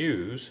can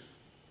use,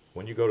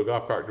 when you go to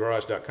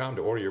𝗏𝗃𝐺𝑎𝑟𝑔𝑒.com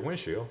to order your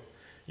windshield,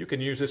 you can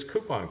use this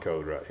coupon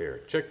code right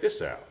here. Check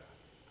this out.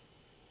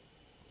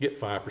 Get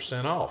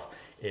 5% off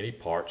any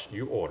parts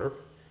you order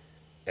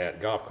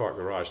at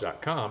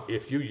𝗏𝗃𝐺𝑎𝑟𝑔𝑒.com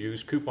if you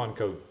use coupon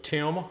code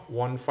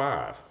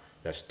TIM15.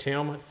 That's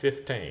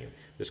TIM15.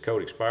 This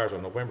code expires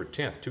on November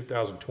 10th,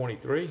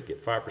 2023.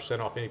 Get 5%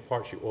 off any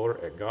parts you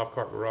order at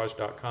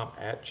𝗏𝗃𝐺𝑎𝑟𝑔𝑒.com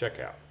at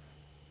checkout.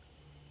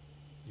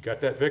 You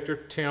got that,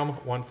 Victor?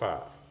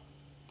 TIM15.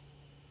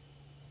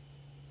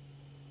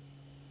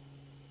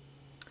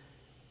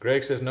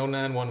 Greg says, no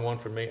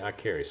 911 for me, I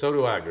carry. So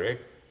do I, Greg.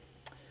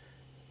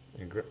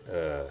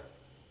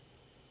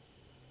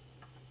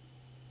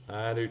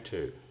 I do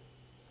too.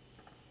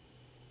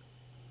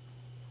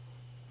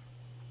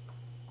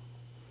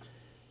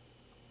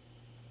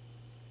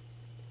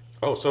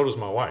 Oh, so does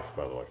my wife,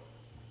 by the way.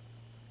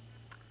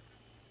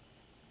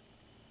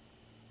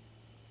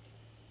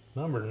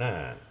 Number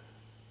 9.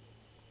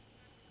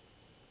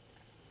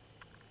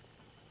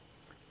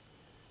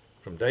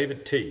 From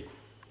David T.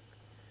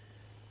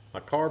 My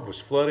carb was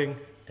flooding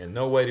and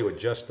no way to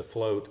adjust the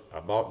float. I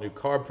bought new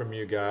carb from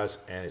you guys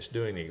and it's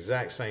doing the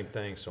exact same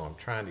thing, so I'm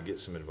trying to get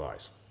some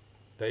advice.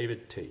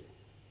 David T.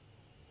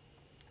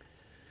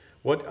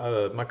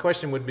 My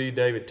question would be,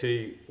 David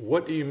T.,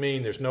 what do you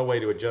mean there's no way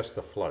to adjust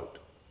the float?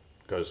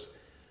 Because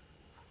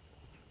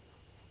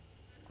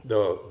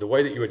the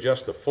way that you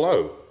adjust the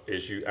float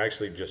is you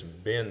actually just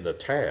bend the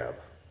tab.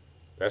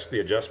 That's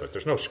the adjustment.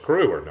 There's no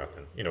screw or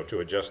nothing, you know,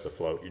 to adjust the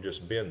float. You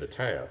just bend the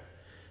tab.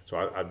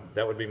 So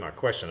that would be my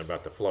question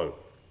about the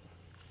float.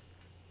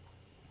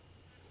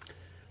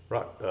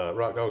 Rock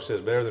Dog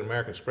says, better than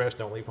American Express,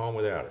 don't leave home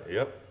without it.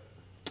 Yep,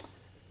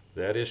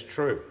 that is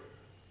true.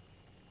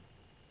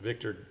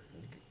 Victor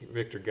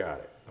got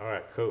it. All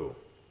right, cool.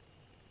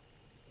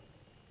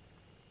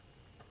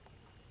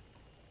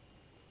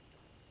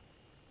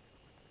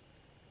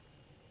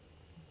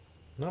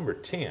 Number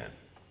 10.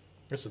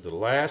 This is the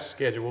last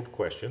scheduled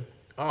question.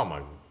 Oh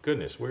my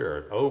goodness, we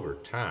are over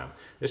time.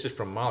 This is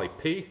from Molly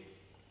P.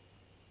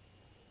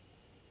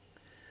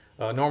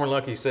 Norman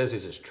Lucky says,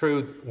 is it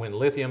true when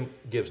lithium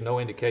gives no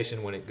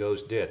indication when it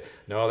goes dead?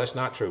 No, that's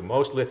not true.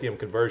 Most lithium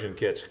conversion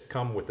kits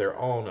come with their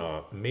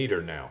own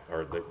meter now,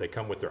 or they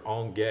come with their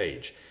own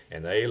gauge,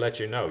 and they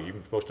let you know. You're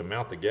supposed to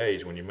mount the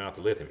gauge when you mount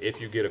the lithium,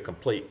 if you get a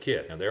complete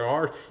kit.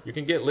 Now you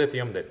can get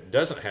lithium that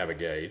doesn't have a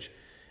gauge,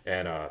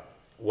 and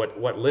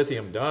what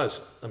lithium does,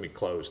 let me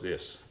close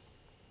this.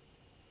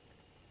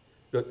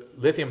 The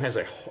lithium has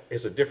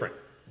a different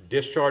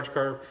discharge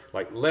curve,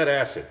 like lead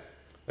acid.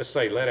 Let's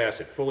say lead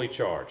acid fully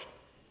charged.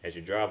 As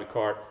you drive the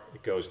cart,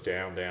 it goes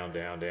down, down,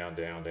 down, down,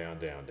 down, down,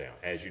 down, down.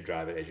 As you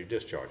drive it, as you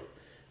discharge it.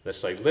 Let's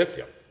say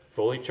lithium,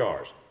 fully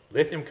charged.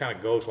 Lithium kind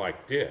of goes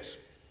like this.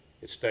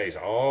 It stays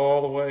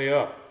all the way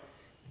up,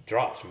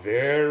 drops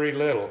very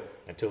little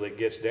until it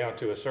gets down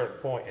to a certain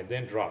point and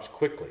then drops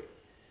quickly.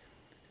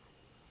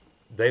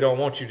 They don't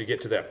want you to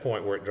get to that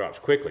point where it drops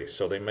quickly,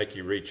 so they make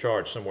you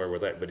recharge somewhere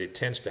with that, but it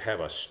tends to have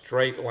a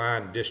straight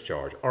line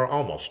discharge, or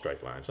almost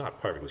straight line. It's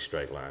not perfectly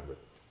straight line, but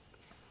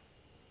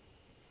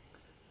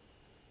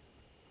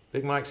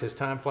Big Mike says,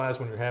 time flies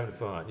when you're having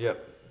fun.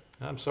 Yep.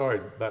 I'm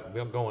sorry about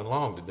going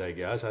long today,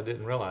 guys. I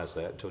didn't realize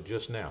that until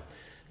just now.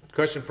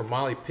 Question from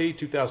Molly P.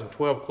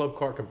 2012 Club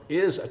Car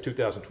is a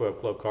 2012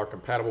 Club Car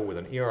compatible with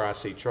an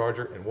ERIC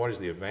charger, and what is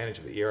the advantage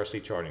of the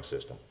ERIC charging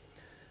system?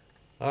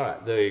 All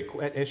right, the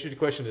answer to the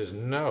question is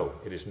no,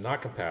 it is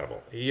not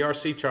compatible. The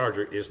ERC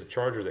charger is the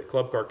charger that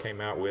Club Car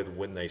came out with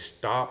when they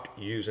stopped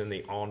using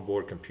the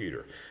onboard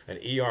computer. An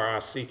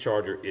ERIC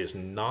charger is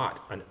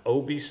not an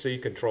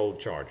OBC controlled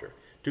charger.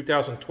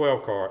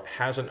 2012 car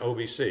has an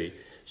OBC,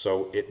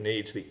 so it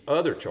needs the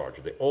other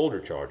charger, the older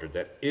charger,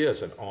 that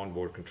is an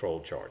onboard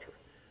controlled charger.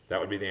 That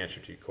would be the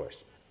answer to your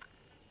question.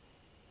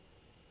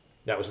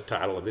 That was the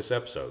title of this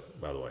episode,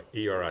 by the way,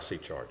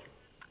 ERIC charging.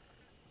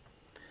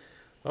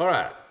 All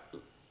right,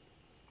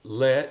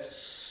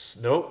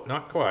 nope,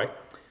 not quite.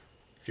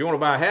 If you want to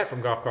buy a hat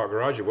from Golf Cart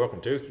Garage, you're welcome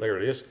to. There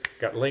it is.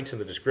 Got links in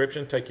the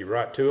description. Take you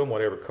right to them,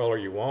 whatever color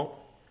you want.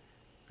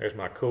 There's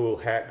my cool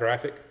hat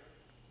graphic.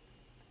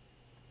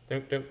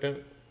 Dun, dun,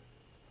 dun.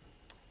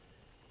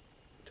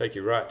 Take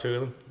you right to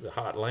them, the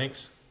hot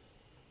links.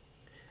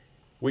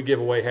 We give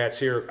away hats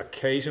here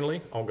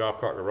occasionally on Golf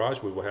Cart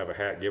Garage. We will have a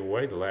hat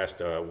giveaway. The last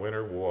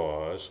winner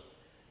was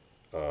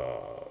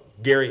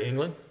Gary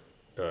England.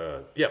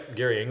 Yep,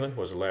 Gary England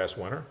was the last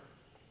winner.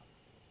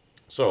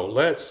 So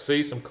let's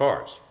see some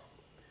cards.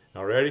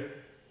 All ready?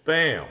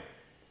 Bam!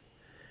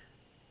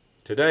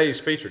 Today's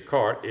featured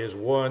cart is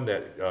one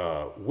that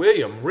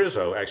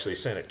𝗟𝘂𝗲𝗀𝗄 actually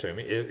sent it to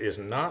me. It is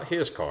not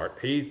his cart.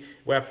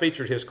 I've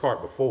featured his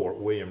cart before,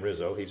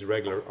 𝗟𝘂𝗲𝗀𝗀. He's a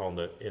regular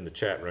in the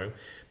chat room.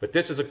 But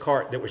this is a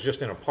cart that was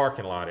just in a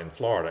parking lot in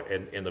Florida,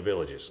 in the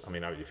Villages. I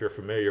mean, if you're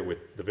familiar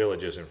with the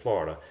Villages in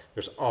Florida,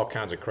 there's all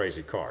kinds of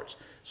crazy carts.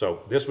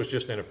 So this was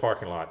just in a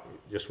parking lot,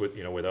 just with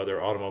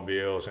other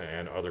automobiles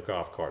and other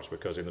golf carts,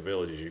 because in the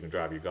Villages you can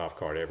drive your golf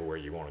cart everywhere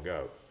you want to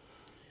go.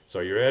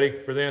 So you ready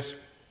for this?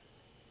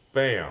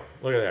 Bam!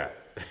 Look at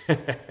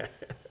that.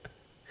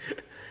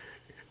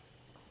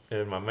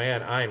 And my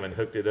man Iman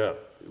hooked it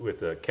up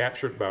with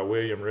captured by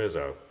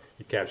𝗟𝘂𝗲𝗀𝗀𝗀.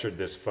 He captured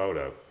this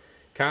photo.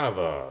 Kind of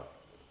a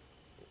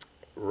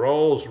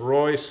Rolls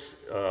Royce,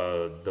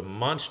 the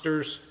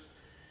Monsters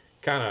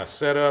kind of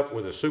set up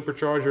with a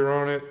supercharger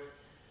on it.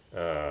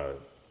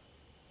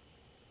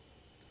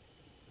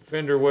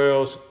 Fender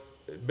wells,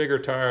 bigger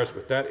tires,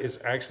 but that is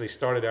actually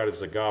started out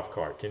as a golf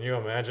cart. Can you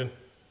imagine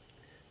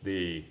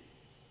the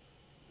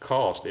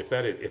cost? If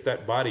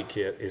that body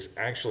kit is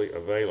actually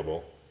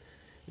available,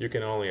 you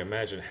can only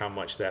imagine how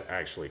much that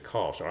actually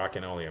costs, or I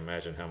can only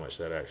imagine how much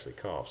that actually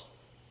costs.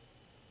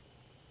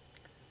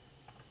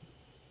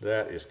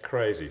 That is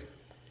crazy.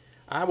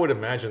 I would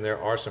imagine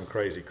there are some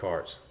crazy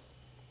carts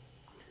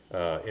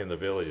in the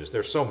Villages.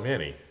 There's so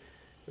many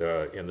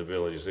in the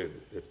Villages.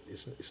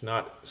 It's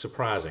not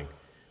surprising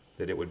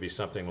that it would be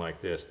something like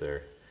this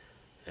there.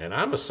 And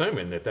I'm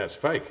assuming that that's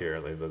fake here,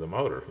 the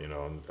motor,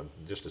 I'm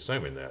just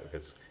assuming that,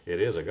 because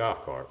it is a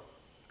golf cart.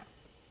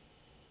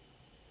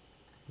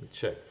 Let me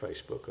check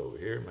Facebook over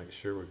here, make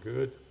sure we're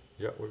good.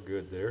 Yep, we're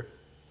good there.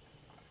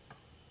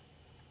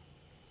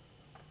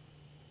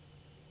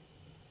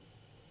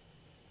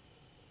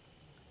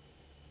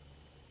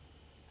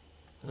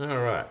 All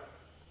right.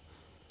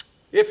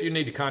 If you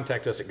need to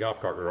contact us at Golf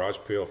Cart Garage,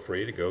 feel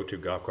free to go to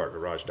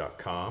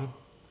golfcartgarage.com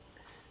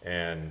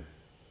and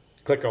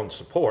click on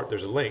support.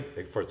 There's a link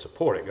for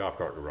support at Golf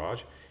Cart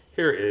Garage.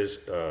 here is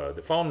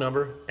the phone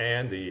number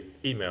and the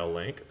email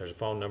link. There's a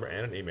phone number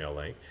and an email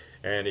link.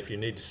 And if you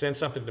need to send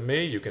something to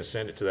me, you can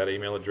send it to that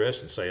email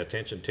address and say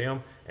 "Attention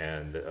Tim,"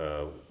 and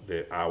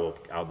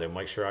they'll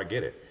make sure I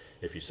get it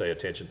if you say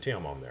 "Attention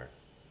Tim" on there.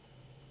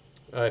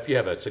 If you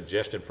have a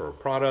suggestion for a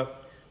product,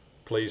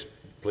 please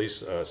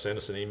send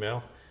us an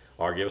email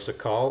or give us a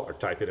call or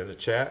type it in the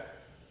chat.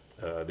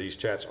 These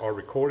chats are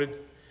recorded,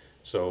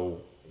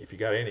 so if you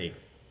got any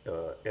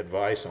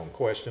advice on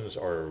questions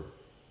or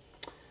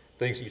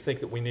things you think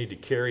that we need to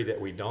carry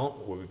that we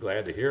don't, we'll be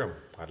glad to hear them.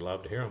 I'd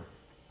love to hear them.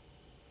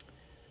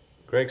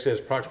 Greg says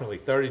approximately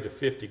 30 to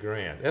 50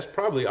 grand. That's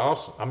probably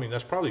awesome. I mean,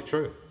 that's probably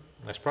true.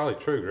 That's probably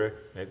true,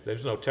 Greg.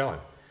 There's no telling.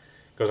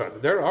 Because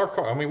there are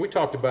cars, I mean, we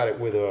talked about it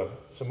with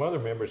some other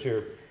members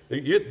here.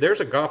 There's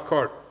a golf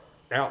cart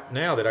out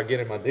now that I get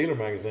in my dealer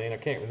magazine. I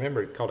can't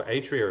remember it, called an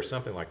𝗟𝗃𝘃 or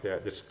something like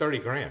that. It's 30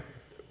 grand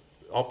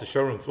off the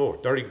showroom floor.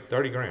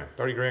 30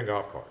 grand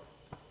golf cart.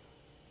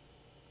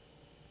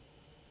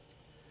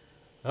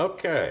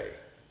 Okay.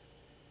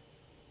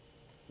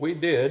 We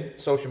did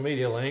social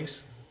media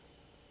links.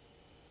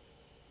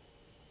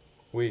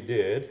 We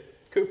did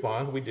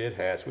coupon, we did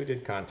hats, we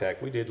did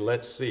contact, we did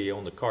let's see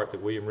on the cart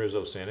that William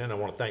Rizzo sent in. I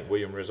want to thank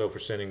William Rizzo for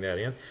sending that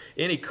in.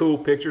 Any cool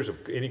pictures of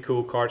any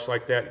cool carts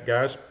like that,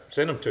 guys,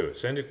 send them to us.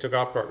 Send it to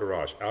Golf Cart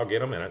Garage. I'll get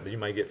them, and you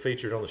may get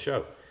featured on the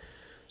show.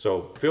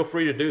 So feel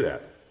free to do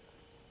that.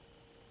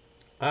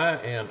 I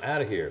am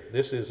out of here.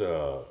 This is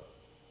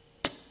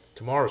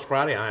tomorrow's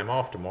Friday. I am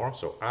off tomorrow,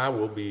 so I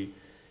will be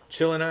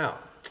chilling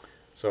out.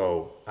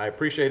 So I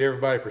appreciate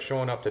everybody for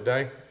showing up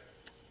today.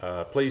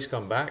 Please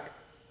come back.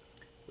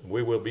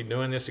 We will be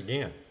doing this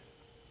again.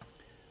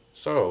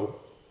 So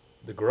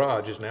the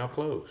garage is now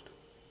closed.